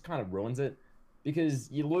and it just kind of ruins it because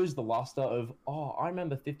you lose the luster of, oh, I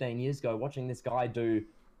remember 15 years ago watching this guy do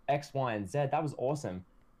X, Y, and Z. That was awesome.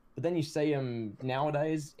 But then you see him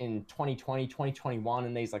nowadays in 2020, 2021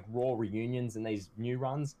 in these like Raw reunions and these new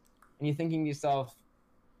runs, and you're thinking to yourself,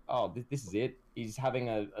 oh, this is it. He's having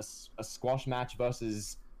a squash match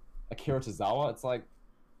versus Akira Tozawa. It's like,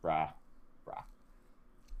 bruh.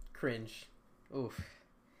 Cringe. Oof.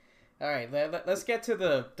 All right, let's get to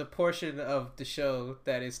the portion of the show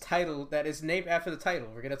that is named after the title.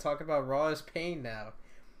 We're gonna talk about Raw is Pain now.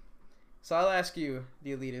 So I'll ask you,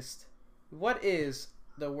 the elitist, what is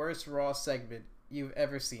the worst Raw segment you've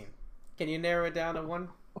ever seen? Can you narrow it down to one?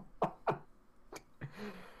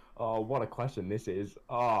 Oh, what a question this is.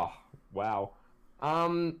 Oh, wow.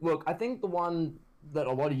 Look, I think the one that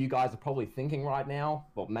a lot of you guys are probably thinking right now,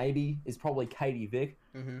 well, maybe, is probably Katie Vick.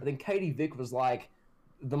 Mm-hmm. I think Katie Vick was like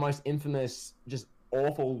the most infamous, just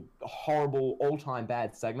awful, horrible, all-time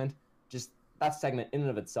bad segment. Just that segment in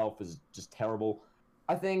and of itself is just terrible.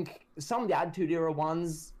 I think some of the Attitude Era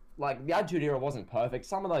ones, like the Attitude Era wasn't perfect.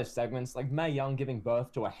 Some of those segments, like Mae Young giving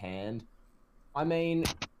birth to a hand, I mean,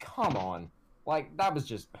 come on. Like, that was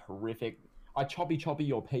just horrific. I choppy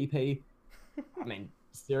your pee-pee. I mean,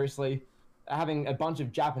 seriously. Having a bunch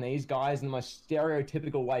of Japanese guys in the most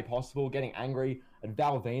stereotypical way possible getting angry at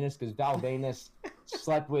Val Venus because Val Venus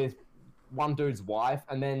slept with one dude's wife,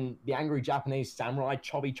 and then the angry Japanese samurai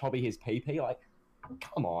choppy his pee-pee. Like,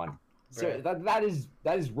 come on. So that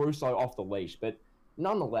is Russo off the leash. But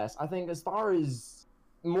nonetheless, I think as far as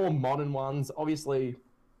more modern ones, obviously,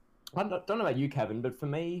 I don't know about you, Kevin, but for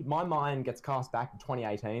me, my mind gets cast back to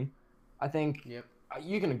 2018. I think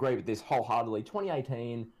you can agree with this wholeheartedly.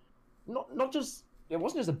 2018, not just, it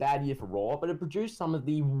wasn't just a bad year for Raw, but it produced some of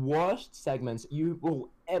the worst segments you will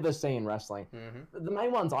ever see in wrestling. Mm-hmm. The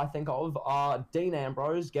main ones I think of are Dean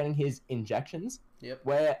Ambrose getting his injections,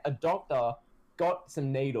 where a doctor got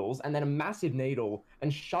some needles and then a massive needle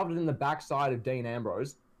and shoved it in the backside of Dean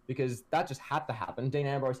Ambrose because that just had to happen. Dean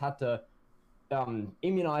Ambrose had to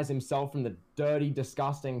immunize himself from the dirty,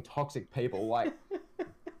 disgusting, toxic people. Like,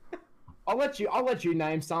 I'll let you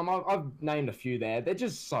name some. I've named a few there. They're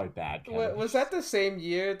just so bad. Kevin. Was that the same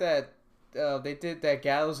year that they did that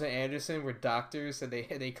Gallows and Anderson were doctors and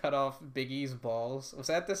they cut off Big E's balls? Was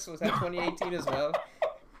that 2018 as well?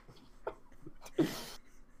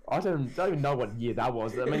 I don't even know what year that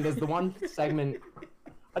was. I mean, there's the one segment.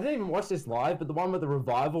 I didn't even watch this live, but the one with the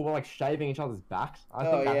Revival were like shaving each other's backs. I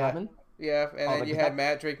think that happened. Yeah, and then you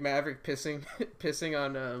had Drake Maverick pissing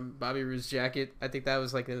on Bobby Roode's jacket. I think that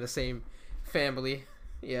was like in the same family.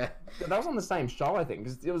 Yeah. That was on the same show, I think,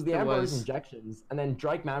 because it was the Ambrose injections, and then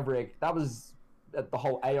Drake Maverick. That was the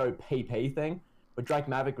whole AOPP thing, where Drake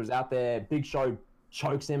Maverick was out there. Big Show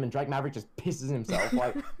chokes him, and Drake Maverick just pisses himself.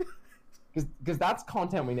 Like, because that's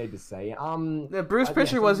content we need to see. Bruce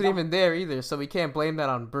Prichard wasn't even there either, so we can't blame that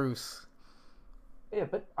on Bruce. Yeah,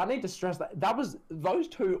 but I need to stress that was those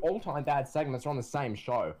two all-time bad segments are on the same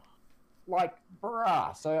show. Like,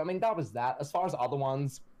 bruh. So, I mean, that was that. As far as other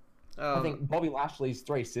ones, I think Bobby Lashley's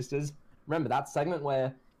Three Sisters. Remember that segment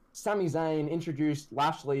where Sami Zayn introduced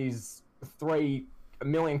Lashley's 3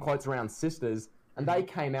 million quotes around sisters, and they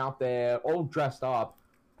came out there all dressed up,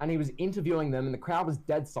 and he was interviewing them, and the crowd was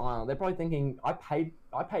dead silent. They're probably thinking, I paid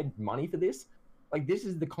money for this? Like, this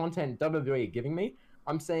is the content WWE are giving me?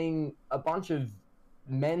 I'm seeing a bunch of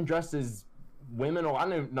men dressed as women, or I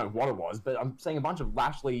don't know what it was, but I'm seeing a bunch of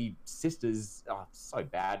Lashley sisters. Oh, so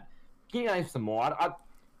bad. Can you name some more?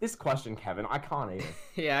 This question, Kevin, I can't even.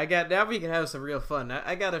 Yeah, now we can have some real fun.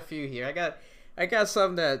 I got a few here. I got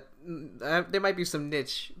some that there might be some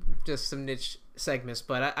niche segments,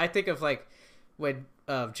 but I think of like when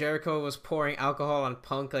Jericho was pouring alcohol on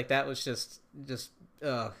Punk, like that was just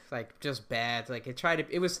bad. Like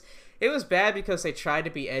it was bad because they tried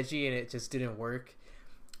to be edgy and it just didn't work.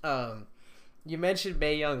 You mentioned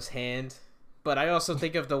Mae Young's hand, but I also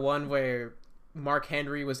think of the one where Mark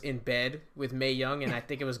Henry was in bed with Mae Young, and I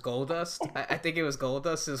think it was Goldust. I think it was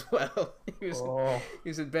Goldust as well. He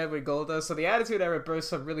was in bed with Goldust. So the Attitude Era burst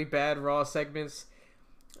some really bad Raw segments.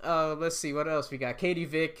 Let's see what else we got. Katie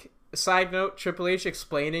Vick. Side note: Triple H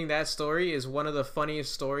explaining that story is one of the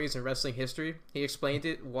funniest stories in wrestling history. He explained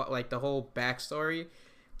it, like the whole backstory.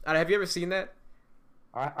 Have you ever seen that?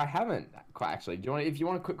 I haven't quite actually. If you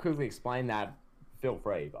want to quickly explain that, feel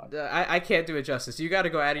free. But I can't do it justice. You got to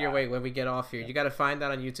go out of your way when we get off here. You got to find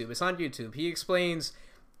that on YouTube. It's on YouTube. He explains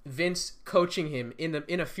Vince coaching him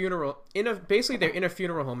in a funeral. Basically they're in a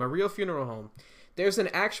funeral home, a real funeral home. There's an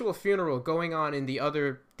actual funeral going on in the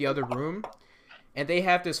other room, and they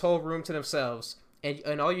have this whole room to themselves.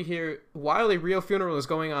 And all you hear while a real funeral is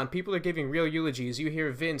going on, people are giving real eulogies. You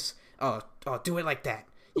hear Vince, oh, do it like that.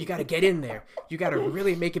 You got to get in there. You got to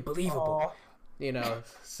really make it believable. You know,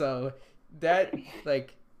 so that's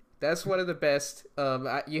one of the best.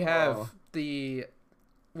 You have the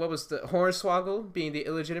Hornswoggle being the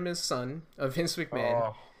illegitimate son of Vince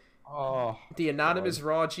McMahon. The anonymous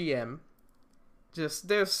Raw GM. Just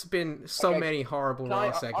there's been so many horrible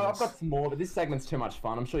Raw segments. I've got some more, but this segment's too much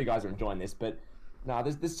fun. I'm sure you guys are enjoying this, but no,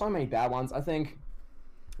 there's so many bad ones. I think,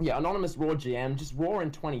 anonymous Raw GM, just Raw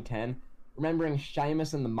in 2010. Remembering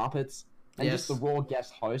Sheamus and the Muppets, and just the Raw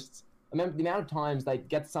guest hosts. I remember the amount of times they'd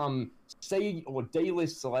get some C or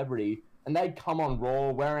D-list celebrity, and they'd come on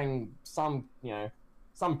Raw wearing some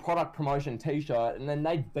product promotion T-shirt, and then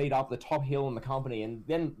they'd beat up the top heel in the company, and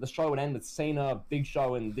then the show would end with Cena, Big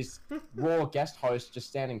Show, and this Raw guest host just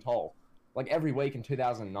standing tall, like every week in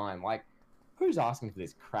 2009. Like, who's asking for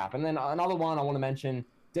this crap? And then another one I want to mention: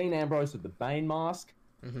 Dean Ambrose with the Bane mask.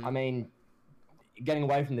 Mm-hmm. I mean, getting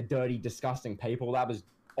away from the dirty, disgusting people. That was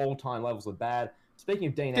all-time levels of bad. Speaking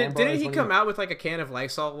of Dean Ambrose... Didn't he come out with like a can of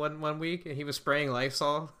Lysol one week, and he was spraying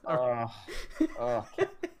Lysol? I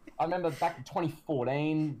remember back in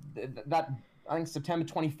 2014, I think September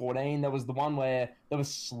 2014, there was the one where there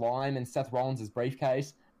was slime in Seth Rollins'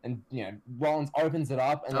 briefcase, and Rollins opens it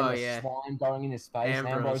up, and then there's slime going in his face, and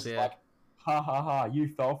Ambrose is like, ha ha ha, you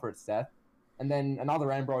fell for it, Seth. And then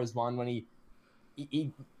another Ambrose one when he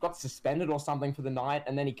got suspended or something for the night,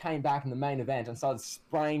 and then he came back in the main event and started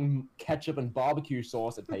spraying ketchup and barbecue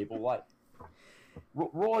sauce at people. Like,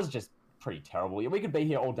 Raw is just pretty terrible. We could be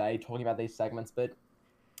here all day talking about these segments, but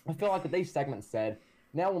I feel like with these segments said,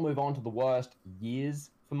 now we'll move on to the worst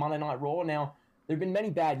years for Monday Night Raw. Now, there have been many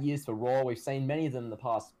bad years for Raw. We've seen many of them in the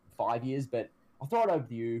past 5 years, but I'll throw it over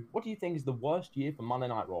to you. What do you think is the worst year for Monday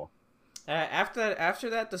Night Raw? After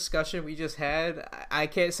that discussion we just had, I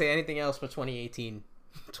can't say anything else but 2018.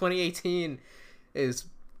 2018 is,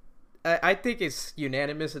 I think it's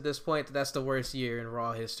unanimous at this point that that's the worst year in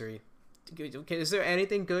Raw history. Okay, is there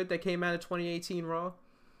anything good that came out of 2018 Raw?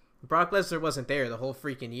 Brock Lesnar wasn't there the whole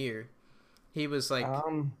freaking year. He was like,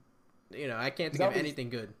 I can't think of anything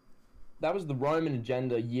good. That was the Roman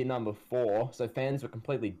agenda year number 4, so fans were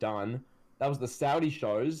completely done. That was the Saudi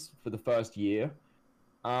shows for the first year.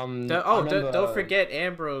 Don't forget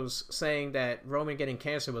Ambrose saying that Roman getting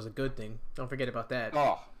cancer was a good thing. Don't forget about that.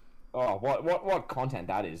 What content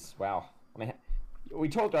that is. Wow. I mean, we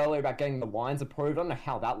talked earlier about getting the lines approved. I don't know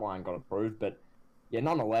how that line got approved, but yeah,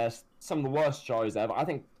 nonetheless, some of the worst shows ever. I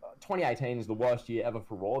think 2018 is the worst year ever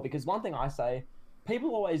for Raw, because one thing I say,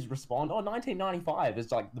 people always respond, 1995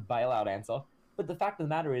 is like the bailout answer. But the fact of the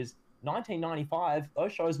matter is, 1995,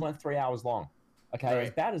 those shows weren't 3 hours long. Okay, right.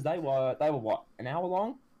 As bad as they were what, an hour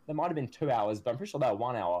long? They might have been 2 hours, but I'm pretty sure they were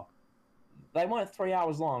 1 hour. They weren't 3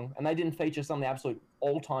 hours long, and they didn't feature some of the absolute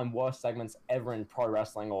all-time worst segments ever in pro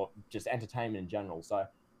wrestling or just entertainment in general. So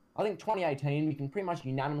I think 2018, we can pretty much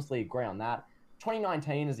unanimously agree on that.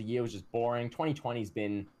 2019 as a year was just boring. 2020's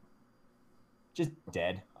been just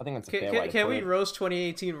dead. I think that's a fair way to put it. Can we roast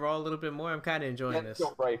 2018 Raw a little bit more? I'm kind of enjoying this.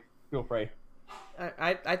 Feel free.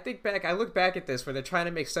 I look back at this where they're trying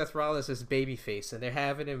to make Seth Rollins this babyface, and they're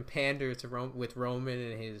having him pander to with Roman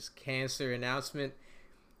and his cancer announcement,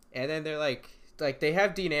 and then they're like they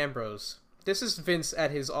have Dean Ambrose. This is Vince at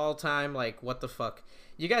his all-time, like, what the fuck.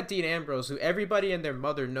 You got Dean Ambrose, who everybody and their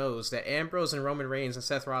mother knows that Ambrose and Roman Reigns and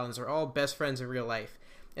Seth Rollins are all best friends in real life,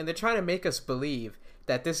 and they're trying to make us believe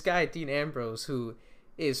that this guy Dean Ambrose, who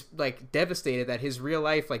is like devastated that his real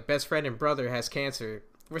life like best friend and brother has cancer,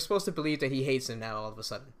 we're supposed to believe that he hates him now all of a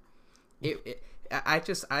sudden. I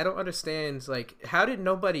don't understand, like, how did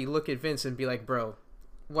nobody look at Vince and be like, bro,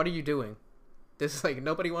 what are you doing? This is like,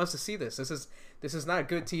 nobody wants to see this. This is not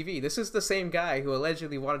good TV. This is the same guy who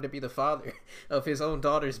allegedly wanted to be the father of his own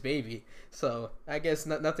daughter's baby. So I guess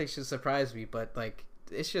nothing should surprise me, but like,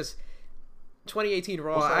 it's just 2018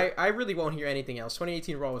 Raw. Also, I really won't hear anything else.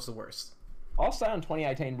 2018 Raw was the worst. I'll stay on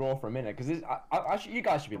 2018 Raw for a minute, because you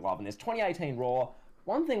guys should be loving this. 2018 Raw.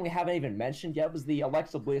 One thing we haven't even mentioned yet was the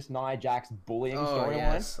Alexa Bliss, Nia Jax bullying storyline.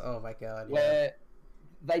 Yes. Oh my god. Yeah.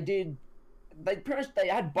 Where they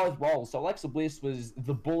had both roles. So Alexa Bliss was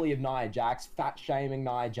the bully of Nia Jax, fat shaming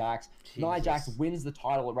Nia Jax. Jesus. Nia Jax wins the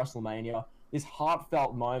title at WrestleMania. This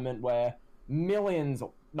heartfelt moment where millions,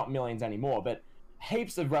 not millions anymore, but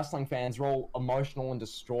heaps of wrestling fans were all emotional and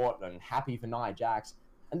distraught and happy for Nia Jax.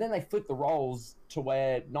 And then they flipped the roles to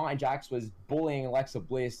where Nia Jax was bullying Alexa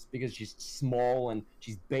Bliss because she's small and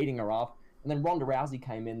she's beating her up. And then Ronda Rousey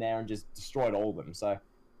came in there and just destroyed all of them. So,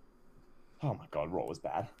 oh my god, Raw was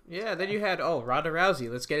bad. Yeah, then you had, Ronda Rousey.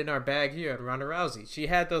 Let's get in our bag here on Ronda Rousey. She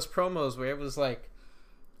had those promos where it was like,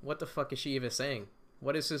 what the fuck is she even saying?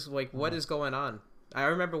 What is this, like, what is going on? I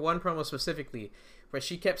remember one promo specifically where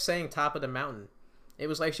she kept saying top of the mountain. It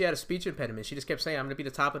was like she had a speech impediment. She just kept saying, I'm going to be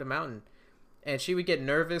the top of the mountain. And she would get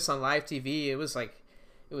nervous on live TV. It was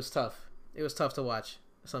tough. It was tough to watch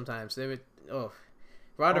sometimes. Ronda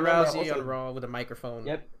Rousey on Raw with a microphone.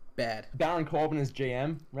 Yep. Bad. Baron Corbin as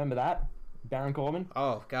GM. Remember that? Baron Corbin?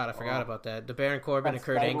 Oh, God, I forgot about that. The Baron Corbin and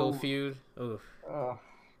Kurt Angle feud. Oof.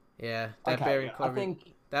 Yeah, that okay, Baron Corbin.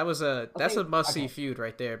 That's a must-see feud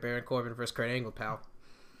right there. Baron Corbin versus Kurt Angle, pal.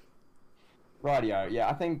 Rightio. Yeah,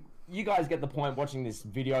 I think you guys get the point watching this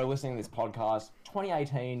video, listening to this podcast.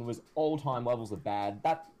 2018 was all-time levels of bad.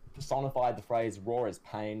 That personified the phrase raw as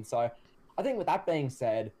pain. So I think with that being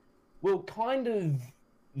said, we'll kind of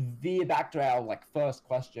veer back to our first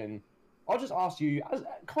question. I'll just ask you, as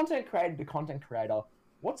content creator to content creator,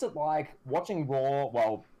 what's it like watching Raw?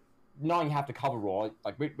 Well, knowing you have to cover Raw,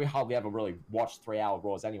 like we hardly ever really watch 3-hour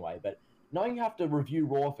Raws anyway, but knowing you have to review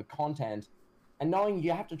Raw for content, and knowing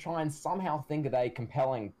you have to try and somehow think of a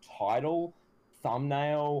compelling title,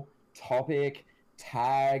 thumbnail, topic,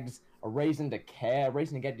 tags, a reason to care, a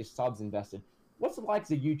reason to get your subs invested. What's it like as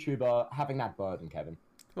a YouTuber having that burden, Kevin?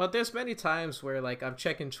 Well, there's many times where I'm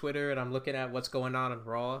checking Twitter and I'm looking at what's going on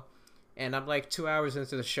Raw, and I'm 2 hours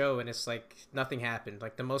into the show and it's nothing happened.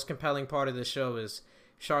 The most compelling part of the show is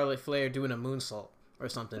Charlotte Flair doing a moonsault or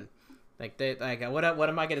something. What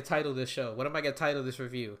am I going to title this show? What am I going to title this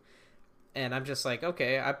review? And I'm just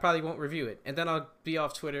okay, I probably won't review it. And then I'll be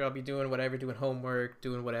off Twitter, I'll be doing whatever, doing homework,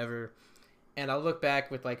 doing whatever. And I'll look back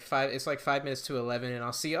with 5 minutes to 11, and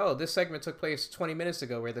I'll see, this segment took place 20 minutes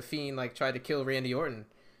ago where The Fiend tried to kill Randy Orton.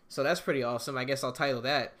 So that's pretty awesome. I guess I'll title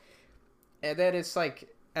that. And then it's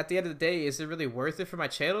at the end of the day, is it really worth it for my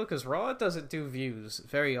channel? Because Raw doesn't do views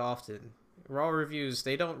very often. Raw reviews,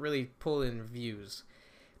 they don't really pull in views.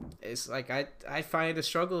 It's I find a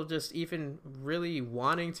struggle just even really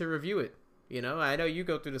wanting to review it. I know you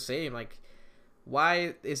go through the same.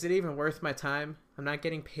 why is it even worth my time? I'm not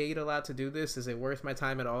getting paid a lot to do this. Is it worth my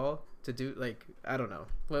time at all to do, like, I don't know.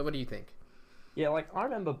 What do you think? Yeah, like I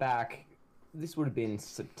remember back, this would have been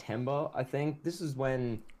September, I think. This is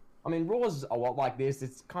when, I mean, Raw's a lot like this.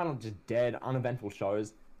 It's kind of just dead, uneventful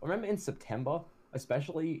shows. I remember in September,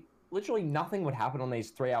 especially, literally nothing would happen on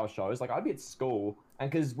these 3-hour shows. Like I'd be at school, and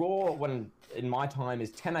because Raw, when in my time,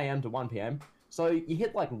 is 10 a.m. to 1 p.m. So you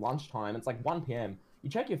hit like lunchtime, it's like 1 p.m. You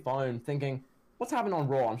check your phone thinking, what's happened on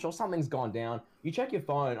Raw? I'm sure something's gone down. You check your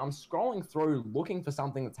phone, I'm scrolling through looking for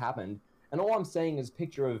something that's happened, and all I'm seeing is a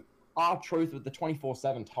picture of R-Truth with the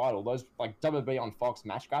 24/7 title, those like WWE on Fox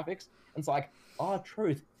match graphics. And it's like,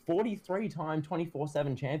 R-Truth, 43-time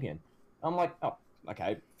 24/7 champion. I'm like, oh,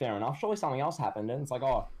 okay, fair enough. Surely something else happened. And it's like,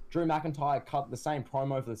 oh, Drew McIntyre cut the same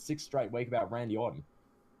promo for the 6th straight week about Randy Orton.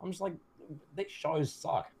 I'm just like, these shows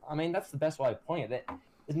suck. I mean, that's the best way of putting it.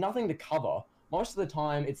 There's nothing to cover. Most of the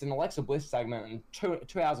time, it's an Alexa Bliss segment and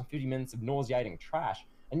 2 hours and 50 minutes of nauseating trash.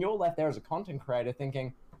 And you're left there as a content creator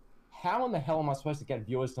thinking, how in the hell am I supposed to get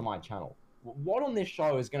viewers to my channel? What on this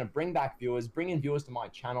show is going to bring back viewers, bring in viewers to my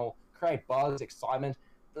channel, create buzz, excitement?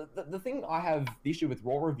 The thing I have the issue with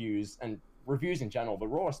Raw reviews, and reviews in general, but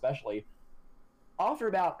Raw especially, after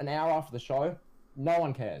about an hour after the show, no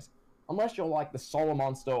one cares. Unless you're like the Solar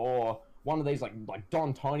Monster or one of these like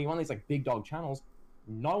Don Tony, one of these like big dog channels,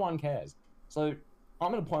 no one cares. So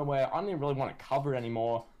I'm at a point where I don't even really want to cover it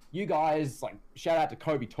anymore. You guys, like, shout out to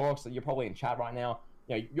Kobe Talks, that you're probably in chat right now.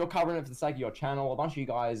 You know, you're covering it for the sake of your channel. A bunch of you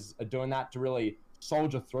guys are doing that to really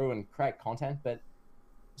soldier through and create content, but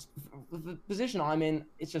the position I'm in,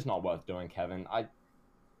 it's just not worth doing, Kevin. I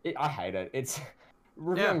hate it. It's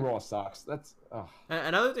reviewing Raw sucks. That's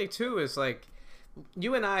another thing too is like,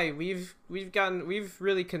 you and I, we've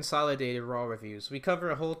really consolidated Raw reviews. We cover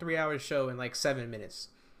a whole 3-hour show in like 7 minutes,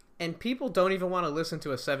 and people don't even want to listen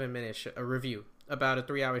to a 7-minute a review about a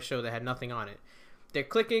 3-hour show that had nothing on it. They're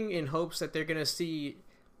clicking in hopes that they're gonna see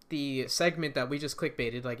the segment that we just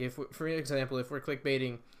clickbaited. Like, if, for example, if we're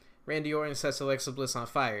clickbaiting Randy Orton sets Alexa Bliss on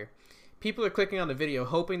fire, people are clicking on the video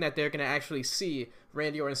hoping that they're gonna actually see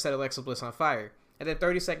Randy Orton set Alexa Bliss on fire. And then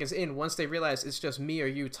 30 seconds in, once they realize it's just me or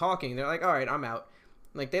you talking, they're like, all right, I'm out.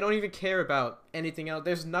 Like, they don't even care about anything else.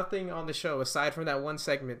 There's nothing on the show aside from that one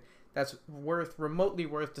segment that's remotely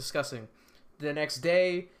worth discussing. The next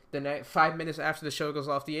day, 5 minutes after the show goes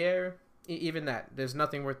off the air, even that, there's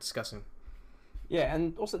nothing worth discussing. Yeah,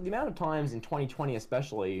 and also the amount of times in 2020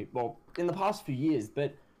 especially, well, in the past few years,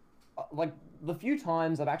 but like the few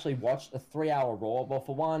times I've actually watched a 3-hour Raw, well,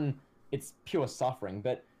 for one, it's pure suffering,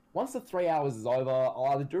 but once the 3 hours is over, I'll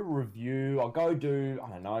either do a review, I'll go do, I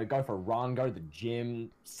don't know, go for a run, go to the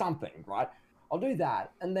gym, something, right? I'll do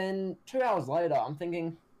that, and then 2 hours later, I'm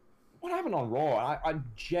thinking, what happened on Raw? I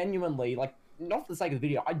genuinely, like, not for the sake of the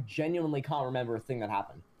video, I genuinely can't remember a thing that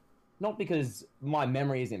happened. Not because my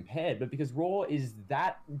memory is impaired, but because Raw is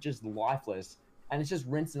that just lifeless, and it's just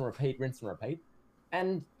rinse and repeat, rinse and repeat.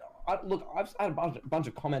 And look, I've had a bunch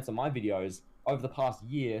of comments on my videos over the past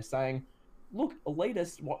year saying, look,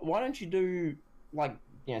 elitist, why don't you do, like,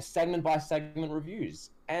 you know, segment by segment reviews?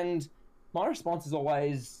 And my response is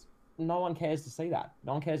always, no one cares to see that.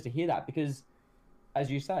 No one cares to hear that, because, as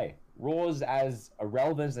you say, Raw's as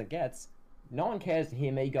irrelevant as it gets. No one cares to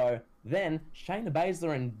hear me go, then Shayna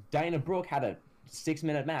Baszler and Dana Brooke had a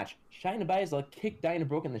 6-minute match. Shayna Baszler kicked Dana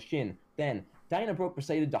Brooke in the shin. Then Dana Brooke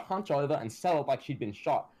proceeded to hunch over and sell it like she'd been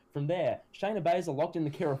shot. From there, Shayna Baszler locked in the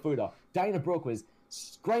Kirifuda. Dana Brooke was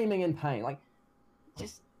screaming in pain. Like,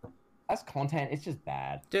 just, that's content. It's just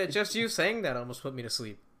bad. Just you saying that almost put me to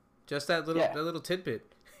sleep. Just that little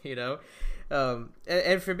tidbit, you know?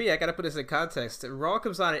 And for me, I gotta put this in context. Raw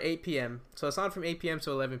comes on at 8 p.m., so it's on from 8 p.m.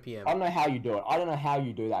 to 11 p.m. I don't know how you do it. I don't know how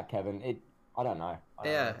you do that, Kevin. I don't know.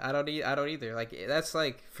 I don't either. Like, that's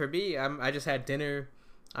like, for me, I just had dinner.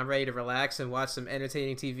 I'm ready to relax and watch some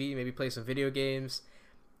entertaining TV, maybe play some video games.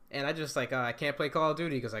 And I just like, I can't play Call of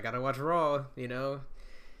Duty because I gotta watch Raw, you know?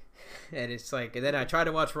 And it's like, and then I try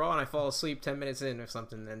to watch Raw and I fall asleep 10 minutes in or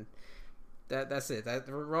something, and that's it.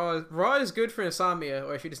 Raw is good for insomnia,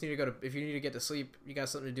 or if you just need to get to sleep, you got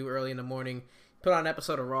something to do early in the morning, put on an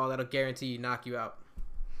episode of Raw, that'll guarantee knock you out.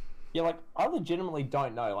 Yeah, like, I legitimately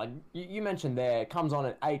don't know. Like, you mentioned there, it comes on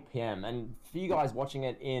at 8 p.m., and for you guys watching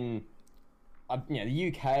it in,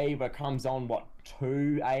 the UK, where it comes on,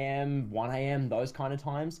 2 a.m., 1 a.m., those kind of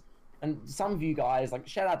times. And some of you guys, like,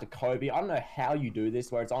 shout out to Kobe, I don't know how you do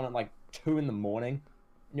this, where it's on at, like, 2 in the morning,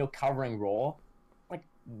 and you're covering Raw. Like,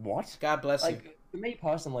 what? God bless you. For me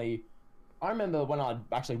personally, I remember when I'd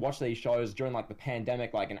actually watch these shows during, like, the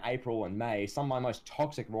pandemic, like, in April and May, some of my most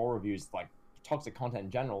toxic Raw reviews, like, toxic content in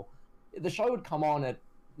general, the show would come on at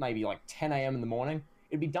maybe like 10 a.m. in the morning.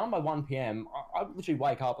 It'd be done by 1 p.m. I literally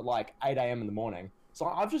wake up at like 8 a.m. in the morning. So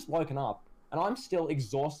I've just woken up and I'm still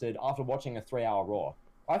exhausted after watching a 3-hour Raw.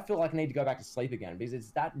 I feel like I need to go back to sleep again because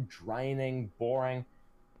it's that draining, boring.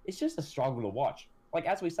 It's just a struggle to watch. Like,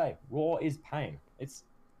 as we say, Raw is pain. It's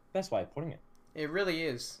the best way of putting it. It really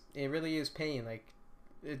is. It really is pain. Like,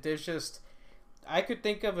 there's just... I could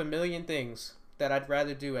think of a million things that I'd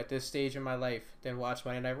rather do at this stage in my life than watch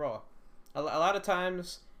Monday Night Raw. A lot of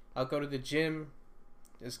times, I'll go to the gym.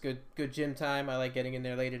 It's good gym time. I like getting in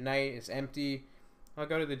there late at night. It's empty. I'll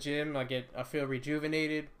go to the gym. I feel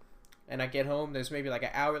rejuvenated. And I get home. There's maybe like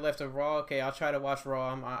an hour left of Raw. Okay, I'll try to watch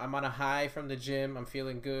Raw. I'm on a high from the gym. I'm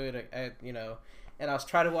feeling good. And I'll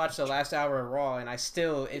try to watch the last hour of Raw, and it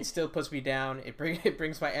still puts me down. It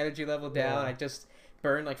brings my energy level down. Yeah. I just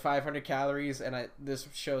burn like 500 calories, and this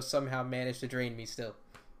show somehow managed to drain me still.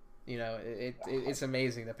 It's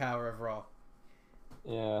amazing, the power of Raw.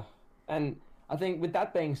 Yeah. And I think with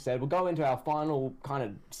that being said, we'll go into our final kind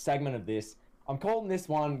of segment of this. I'm calling this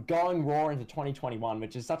one Going Raw into 2021,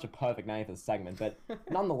 which is such a perfect name for the segment. But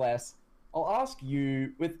nonetheless, I'll ask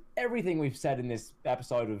you, with everything we've said in this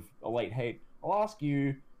episode of Elite Heat, I'll ask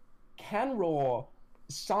you, can Raw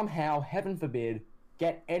somehow, heaven forbid,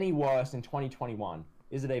 get any worse in 2021?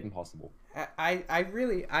 Is it even possible?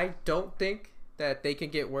 I don't think that they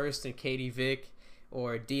can get worse than Katie Vick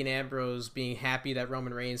or Dean Ambrose being happy that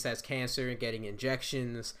Roman Reigns has cancer and getting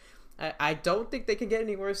injections. I don't think they can get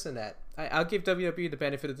any worse than that. I'll give WWE the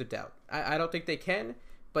benefit of the doubt. I don't think they can,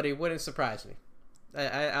 but it wouldn't surprise me.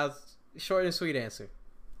 I'll short and sweet answer.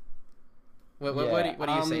 What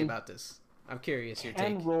do you say about this? I'm curious your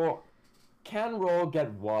take. Can Raw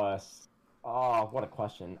get worse? Oh, what a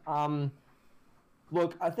question.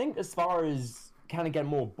 Look, I think as far as kind of get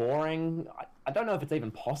more boring, I don't know if it's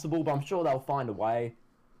even possible, but I'm sure they'll find a way.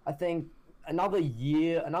 I think another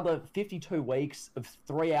year, another 52 weeks of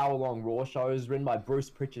 3-hour-long Raw shows written by Bruce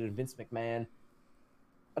Pritchard and Vince McMahon.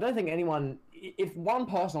 I don't think anyone, if one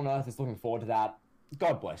person on Earth is looking forward to that,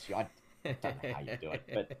 God bless you. I don't know how you do it,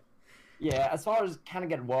 but yeah, as far as can it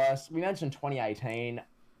get worse, we mentioned 2018.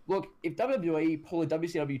 Look, if WWE pull a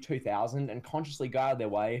WCW 2000 and consciously go out of their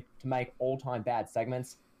way to make all-time bad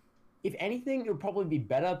segments, if anything, it would probably be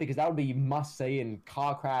better because that would be must-see and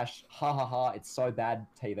car crash, ha ha ha, it's so bad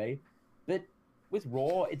TV. But with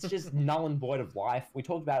Raw, it's just null and void of life. We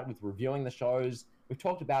talked about it with reviewing the shows. We've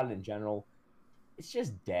talked about it in general. It's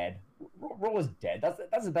just dead. Raw is dead.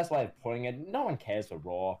 That's the best way of putting it. No one cares for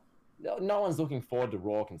Raw. No one's looking forward to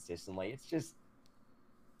Raw consistently.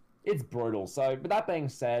 It's brutal. So, with that being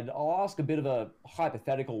said, I'll ask a bit of a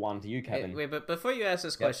hypothetical one to you, Kevin. Wait, but before you ask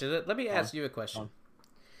this question, let me ask you a question.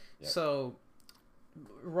 Yep. So,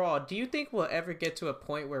 Raw, do you think we'll ever get to a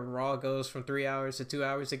point where Raw goes from 3 hours to 2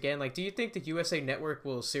 hours again? Like, do you think the USA Network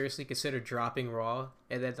will seriously consider dropping Raw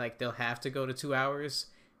and then, like, they'll have to go to 2 hours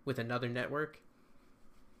with another network?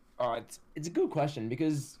 It's a good question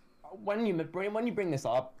because when you bring this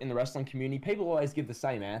up in the wrestling community, people always give the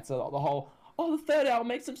same answer. The whole, the third hour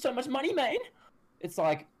makes them so much money, man. It's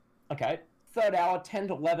like, okay, third hour, 10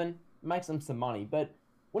 to 11, makes them some money. But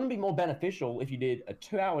wouldn't it be more beneficial if you did a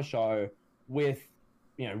 2-hour show with,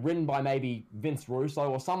 written by maybe Vince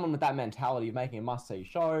Russo or someone with that mentality of making a must-see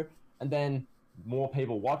show, and then more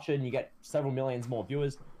people watch it and you get several millions more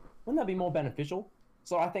viewers? Wouldn't that be more beneficial?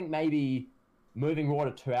 So I think maybe moving Raw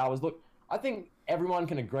to 2 hours. Look, I think everyone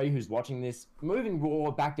can agree who's watching this. Moving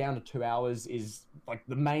Raw back down to 2 hours is like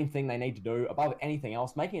the main thing they need to do above anything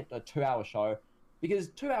else. Making it a 2-hour show, because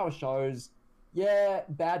 2-hour shows, yeah,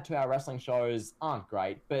 bad 2-hour wrestling shows aren't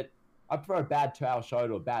great, but I prefer a bad 2-hour show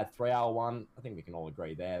to a bad 3-hour one. I think we can all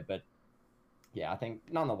agree there. But yeah, I think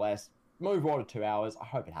nonetheless, move Raw to 2 hours. I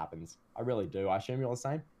hope it happens. I really do. I assume you're the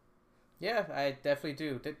same. Yeah, I definitely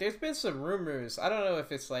do. There's been some rumors. I don't know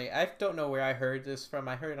if it's like, I don't know where I heard this from.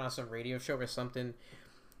 I heard it on some radio show or something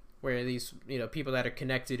where these, people that are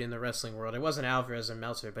connected in the wrestling world, it wasn't Alvarez or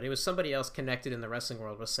Meltzer, but it was somebody else connected in the wrestling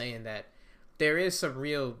world was saying that there is some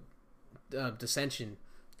real dissension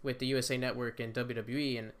with the USA Network and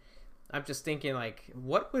WWE. And I'm just thinking, like,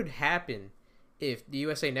 what would happen if the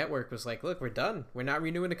USA Network was like, look, we're done. We're not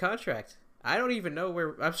renewing the contract. I don't even know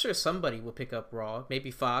where. I'm sure somebody will pick up Raw. Maybe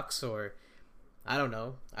Fox or I don't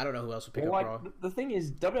know. I don't know who else will pick up Raw. The thing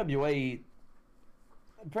is, WWE,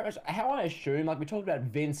 pretty much how I assume, like we talked about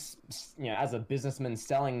Vince, as a businessman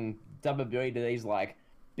selling WWE to these like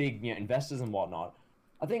big investors and whatnot.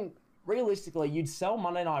 I think realistically, you'd sell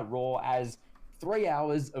Monday Night Raw as 3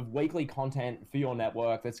 hours of weekly content for your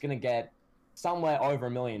network that's going to get somewhere over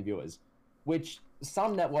 1 million viewers, which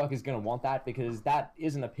some network is going to want that because that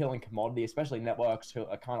is an appealing commodity, especially networks who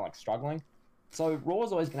are kind of like struggling. So Raw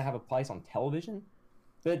is always going to have a place on television.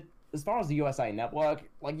 But as far as the USA Network,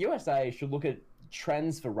 like USA should look at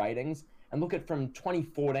trends for ratings and look at from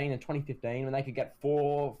 2014 and 2015 when they could get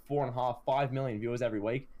 4.5, 5 million viewers every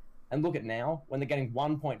week, and look at now when they're getting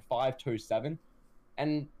 1.527,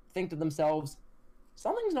 and think to themselves,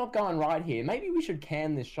 something's not going right here. Maybe we should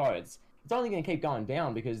can this show. It's only going to keep going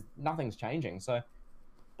down because nothing's changing. So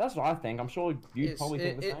that's what I think. I'm sure you'd probably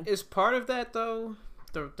think the same. Is part of that though,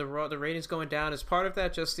 the ratings going down? Is part of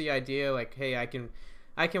that just the idea like, hey, I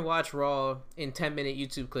can watch Raw in 10-minute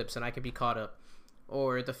YouTube clips and I can be caught up,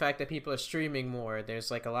 or the fact that people are streaming more? There's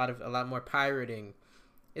like a lot more pirating.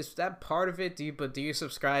 Is that part of it? Do you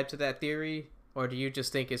subscribe to that theory, or do you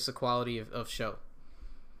just think it's the quality of show?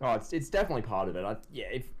 Oh, it's definitely part of it.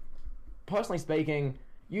 If personally speaking,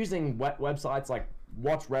 using websites like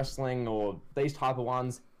Watch Wrestling or these type of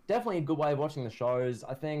ones, definitely a good way of watching the shows.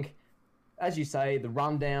 I think, as you say, the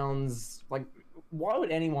rundowns, like, why would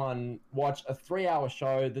anyone watch a 3-hour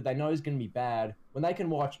show that they know is going to be bad when they can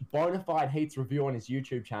watch Bonafide Heat's review on his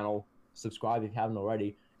YouTube channel, subscribe if you haven't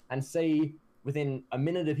already, and see within a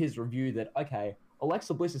minute of his review that, okay,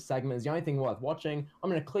 Alexa Bliss's segment is the only thing worth watching. I'm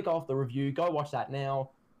going to click off the review, go watch that now.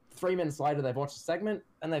 3 minutes later, they've watched the segment,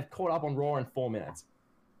 and they've caught up on Raw in 4 minutes.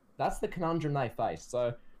 That's the conundrum they face.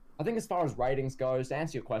 So I think as far as ratings goes, to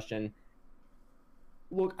answer your question,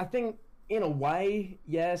 look, I think in a way,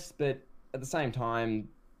 yes, but at the same time,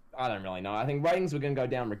 I don't really know. I think ratings were going to go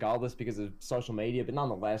down regardless because of social media, but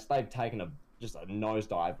nonetheless, they've taken just a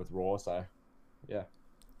nosedive with Raw, so yeah.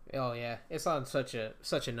 Oh yeah, it's on such a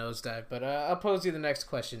nosedive. But I'll pose you the next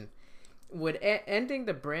question: would ending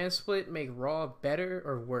the brand split make Raw better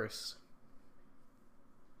or worse?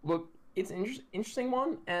 Look, it's an interesting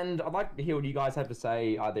one, and I'd like to hear what you guys have to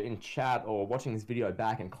say either in chat or watching this video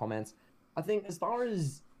back in comments. I think as far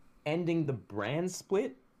as ending the brand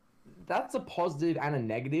split, that's a positive and a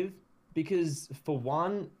negative, because for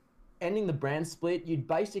one, ending the brand split, you'd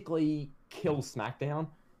basically kill SmackDown,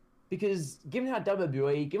 because given how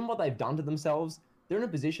WWE, given what they've done to themselves, they're in a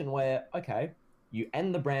position where, okay, you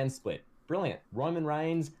end the brand split. Brilliant. Roman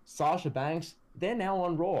Reigns, Sasha Banks, they're now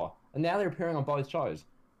on Raw, and now they're appearing on both shows.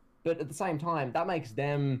 But at the same time, that makes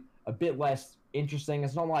them a bit less interesting.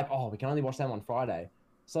 It's not like, oh, we can only watch them on Friday.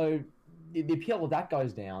 So the appeal of that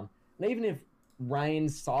goes down. And even if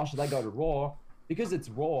Reigns, Sasha, they go to Raw, because it's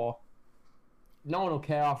Raw, no one will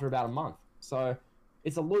care after about a month. So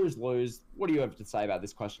it's a lose-lose. What do you have to say about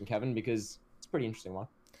this question, Kevin? Because it's a pretty interesting one.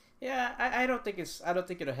 Yeah, I don't think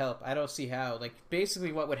it'll help. I don't see how. Like,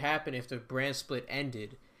 basically what would happen if the brand split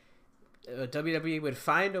ended, WWE would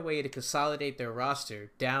find a way to consolidate their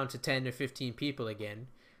roster down to 10 or 15 people again.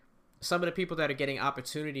 Some of the people that are getting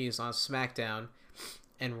opportunities on SmackDown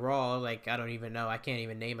and Raw, like, I don't even know. I can't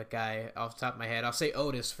even name a guy off the top of my head. I'll say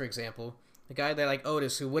Otis, for example. A guy that like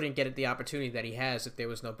Otis, who wouldn't get the opportunity that he has if there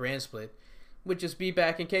was no brand split, would just be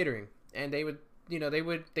back in catering. And they would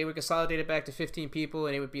consolidate it back to 15 people,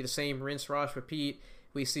 and it would be the same rinse, wash, repeat.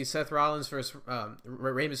 We see Seth Rollins versus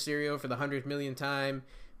Rey Mysterio for the 100th millionth time.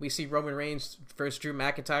 We see Roman Reigns versus Drew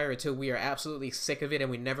McIntyre until we are absolutely sick of it and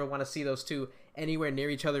we never want to see those two anywhere near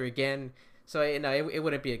each other again. So it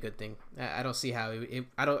wouldn't be a good thing. I don't see how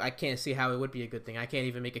I can't see how it would be a good thing. I can't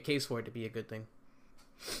even make a case for it to be a good thing.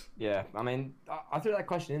 Yeah, I mean, I threw that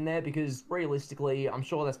question in there because realistically, I'm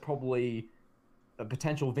sure that's probably a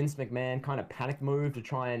potential Vince McMahon kind of panic move to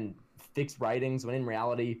try and fix ratings, when in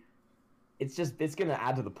reality, it's going to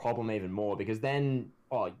add to the problem even more, because then,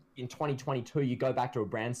 in 2022, you go back to a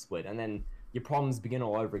brand split and then your problems begin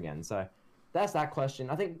all over again. So that's that question.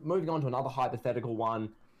 I think moving on to another hypothetical one,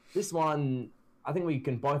 this one, I think we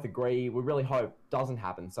can both agree, we really hope doesn't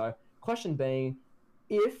happen. So question being,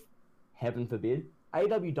 if, heaven forbid,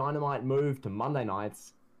 AEW Dynamite moved to Monday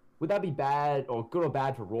nights, would that be bad or good or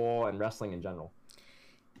bad for Raw and wrestling in general?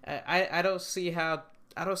 I don't see how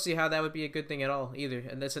that would be a good thing at all either.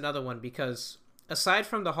 And that's another one, because aside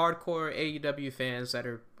from the hardcore AEW fans that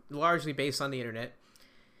are largely based on the internet,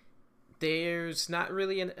 there's not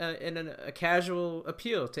really a casual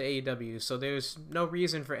appeal to AEW. So there's no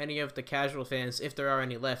reason for any of the casual fans, if there are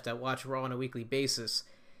any left, that watch Raw on a weekly basis,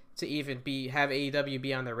 to even have AEW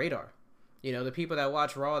be on their radar. You know, the people that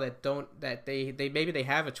watch Raw they maybe they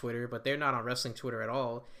have a Twitter, but they're not on wrestling Twitter at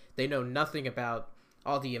all. They know nothing about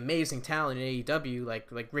all the amazing talent in AEW,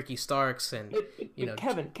 like Ricky Starks and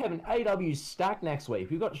Kevin, AEW's stacked next week.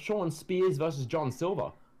 We've got Shawn Spears versus John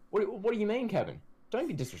Silver. What do you mean, Kevin? Don't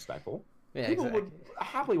be disrespectful. Yeah, People exactly. would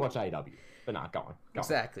happily watch AEW, but nah, go on.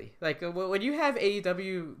 Exactly. Like when you have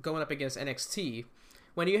AEW going up against NXT,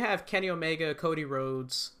 when you have Kenny Omega, Cody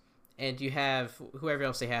Rhodes, and you have whoever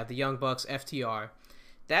else they have, the Young Bucks, FTR,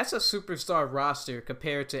 that's a superstar roster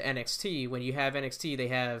compared to NXT. When you have NXT, they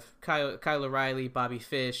have Kyle O'Reilly, Bobby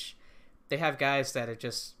Fish. They have guys that are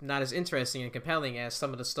just not as interesting and compelling as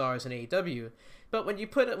some of the stars in AEW. But when you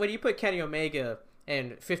put Kenny Omega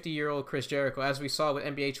and 50-year-old Chris Jericho, as we saw with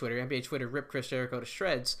NBA Twitter ripped Chris Jericho to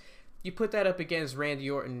shreds, you put that up against Randy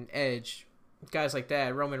Orton, Edge, guys like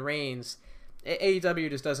that, Roman Reigns, AEW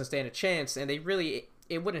just doesn't stand a chance, and it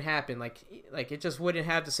wouldn't happen. Like it just wouldn't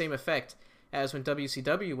have the same effect as when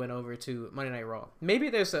WCW went over to Monday Night Raw. Maybe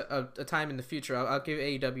there's a time in the future, I'll give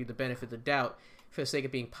AEW the benefit of the doubt for the sake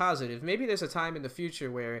of being positive. Maybe there's a time in the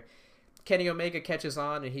future where Kenny Omega catches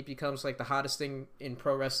on and he becomes like the hottest thing in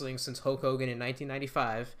pro wrestling since Hulk Hogan in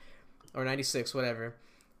 1995 or 96, whatever,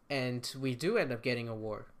 and we do end up getting a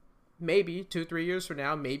war. Maybe 2-3 years from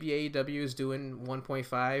now, maybe AEW is doing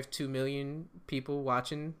 1.5, 2 million people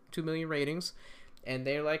watching, 2 million ratings, and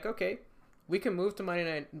they're like, okay, we can move to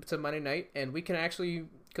Monday night, and we can actually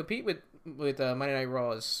compete with Monday Night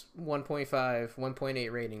Raw's 1.5,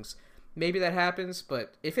 1.8 ratings. Maybe that happens,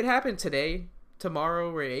 but if it happened today,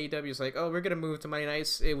 tomorrow, where AEW is like, oh, we're gonna move to Monday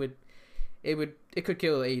nights, it could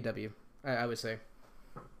kill AEW. I would say.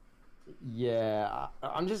 Yeah,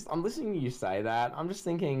 I'm listening to you say that. I'm just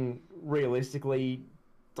thinking realistically,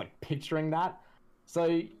 like picturing that.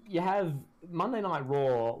 So you have Monday Night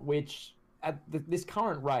Raw, which at this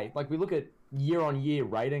current rate, like we look at year-on-year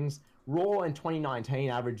ratings, Raw in 2019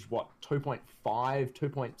 averaged what 2.5,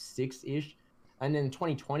 2.6 ish, and then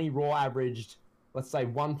 2020 Raw averaged, let's say,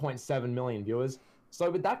 1.7 million viewers. So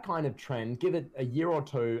with that kind of trend, give it a year or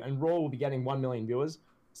two, and Raw will be getting 1 million viewers.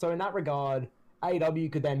 So in that regard,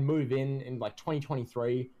 AEW could then move in like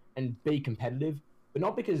 2023 and be competitive, but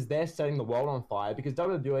not because they're setting the world on fire, because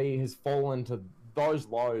WWE has fallen to those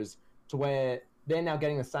lows to where they're now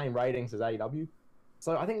getting the same ratings as AEW.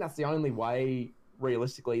 So I think that's the only way,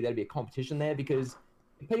 realistically, there'd be a competition there, because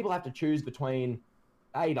if people have to choose between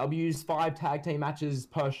AEW's 5 tag team matches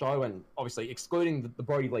per show, and obviously excluding the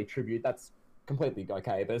Brody Lee tribute, that's completely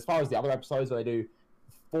okay. But as far as the other episodes where they do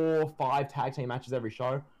 4-5 tag team matches every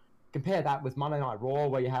show, compare that with Monday Night Raw,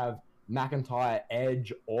 where you have McIntyre,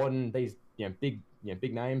 Edge, Orton, these big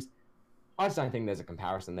names. I just don't think there's a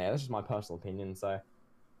comparison there. That's just my personal opinion. So if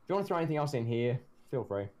you want to throw anything else in here, feel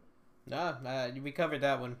free. Nah, we covered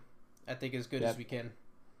that one. I think as good as we can.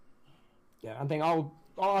 Yeah, I think I'll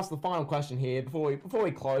ask the final question here before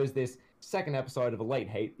we close this second episode of Elite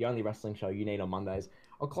Heat, the only wrestling show you need on Mondays.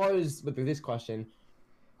 I'll close with this question: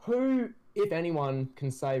 who, if anyone, can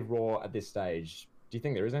save Raw at this stage? Do you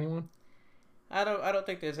think there is anyone? I don't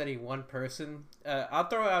think there's any one person. I'll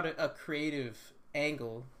throw out a creative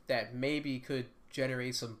angle that maybe could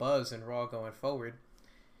generate some buzz in Raw going forward.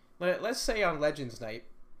 Let's say on Legends Night,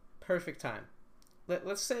 perfect time.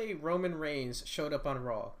 Let's say Roman Reigns showed up on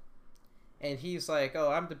Raw, and he's like,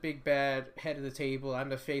 oh, I'm the big bad head of the table, I'm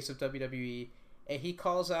the face of WWE, and he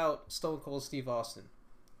calls out Stone Cold Steve Austin,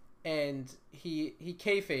 and he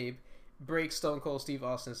kayfabe breaks Stone Cold Steve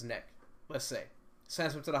Austin's neck, let's say.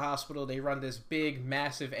 Sends him to the hospital. They run this big,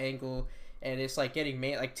 massive angle, and it's like getting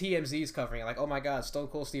like TMZ's covering it. Like, oh my God, Stone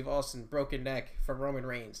Cold Steve Austin broken neck from Roman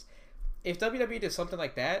Reigns. If WWE did something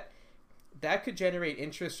like that, that could generate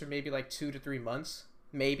interest for maybe like 2 to 3 months.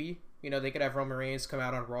 Maybe, they could have Roman Reigns come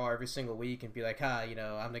out on Raw every single week and be like,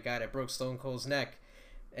 I'm the guy that broke Stone Cold's neck,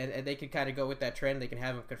 and they could kind of go with that trend. They can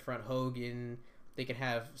have him confront Hogan. They can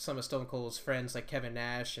have some of Stone Cold's friends like Kevin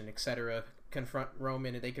Nash and etc. confront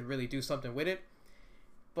Roman, and they could really do something with it.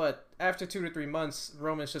 But after 2 to 3 months,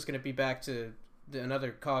 Roman's just going to be back to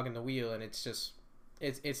another cog in the wheel, and it's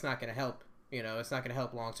not going to help. It's not going to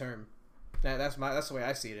help long term. That's the way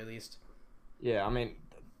I see it, at least. Yeah, I mean,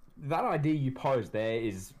 that idea you posed there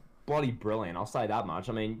is bloody brilliant. I'll say that much.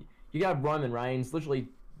 I mean, you have Roman Reigns literally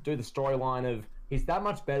do the storyline of he's that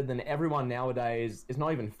much better than everyone nowadays. It's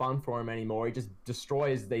not even fun for him anymore. He just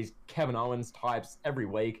destroys these Kevin Owens types every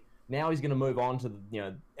week. Now he's going to move on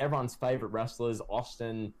to everyone's favorite wrestlers,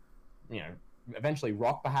 Austin, eventually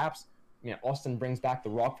Rock perhaps. Austin brings back The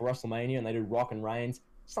Rock for WrestleMania, and they do Rock and Reigns,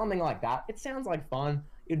 something like that. It sounds like fun.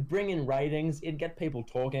 It'd bring in ratings. It'd get people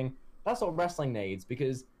talking. That's what wrestling needs,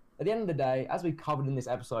 because at the end of the day, as we've covered in this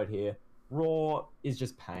episode here, Raw is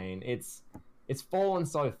just pain. It's fallen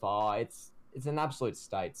so far. It's an absolute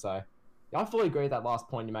state. So yeah, I fully agree with that last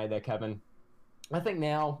point you made there, Kevin. I think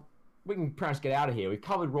now we can pretty much get out of here. We've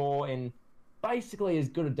covered Raw in basically as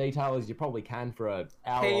good a detail as you probably can for an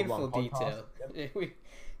hour-long podcast. Painful detail.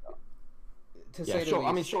 Yeah, sure.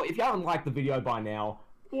 I mean, sure. If you haven't liked the video by now,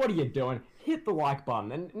 what are you doing? Hit the like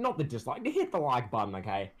button, and not the dislike. Hit the like button,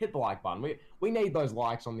 okay? Hit the like button. We need those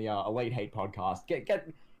likes on the Elite Heat podcast.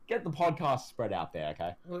 Get get the podcast spread out there,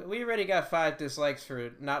 okay? We already got 5 dislikes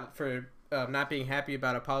for not being happy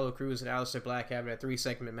about Apollo Crews and Aleister Black having a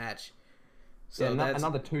 3-segment match. So yeah,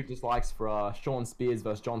 another 2 dislikes for Sean Spears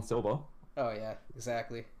versus John Silver. Oh yeah,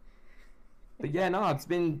 exactly. But yeah, no, it's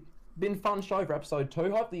been fun show for episode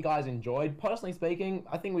 2. Hopefully you guys enjoyed. Personally speaking,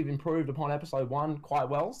 I think we've improved upon episode 1 quite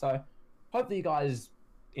well. So hopefully you guys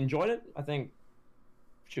enjoyed it. I think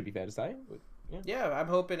should be fair to say. But, yeah, I'm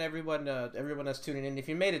hoping everyone that's tuning in, if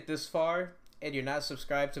you made it this far and you're not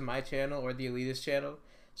subscribed to my channel or the Elitist channel,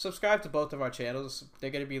 subscribe to both of our channels.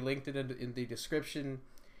 They're going to be linked in the description.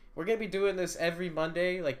 We're going to be doing this every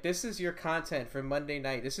Monday. Like, this is your content for Monday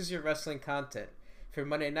night. This is your wrestling content for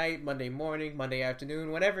Monday night, Monday morning, Monday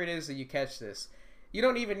afternoon, whenever it is that you catch this. You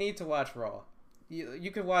don't even need to watch Raw.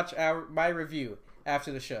 You can watch my review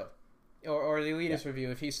after the show. Or the Elitist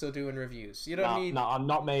review if he's still doing reviews. You don't need... No, I'm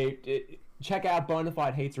not me. Check out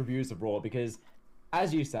Bonafide Heat's reviews of Raw because,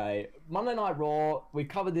 as you say, Monday Night Raw, we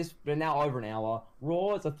covered this for now over an hour.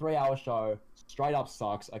 Raw is a 3-hour show. Straight up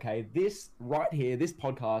sucks, okay? This right here, this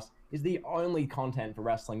podcast, is the only content for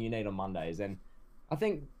wrestling you need on Mondays. And I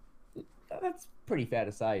think that's pretty fair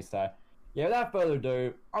to say. So, yeah, without further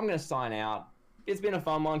ado, I'm going to sign out. It's been a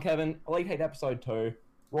fun one, Kevin. Elite Heat episode 2.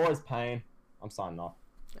 Raw is pain. I'm signing off.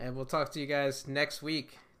 And we'll talk to you guys next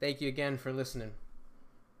week. Thank you again for listening.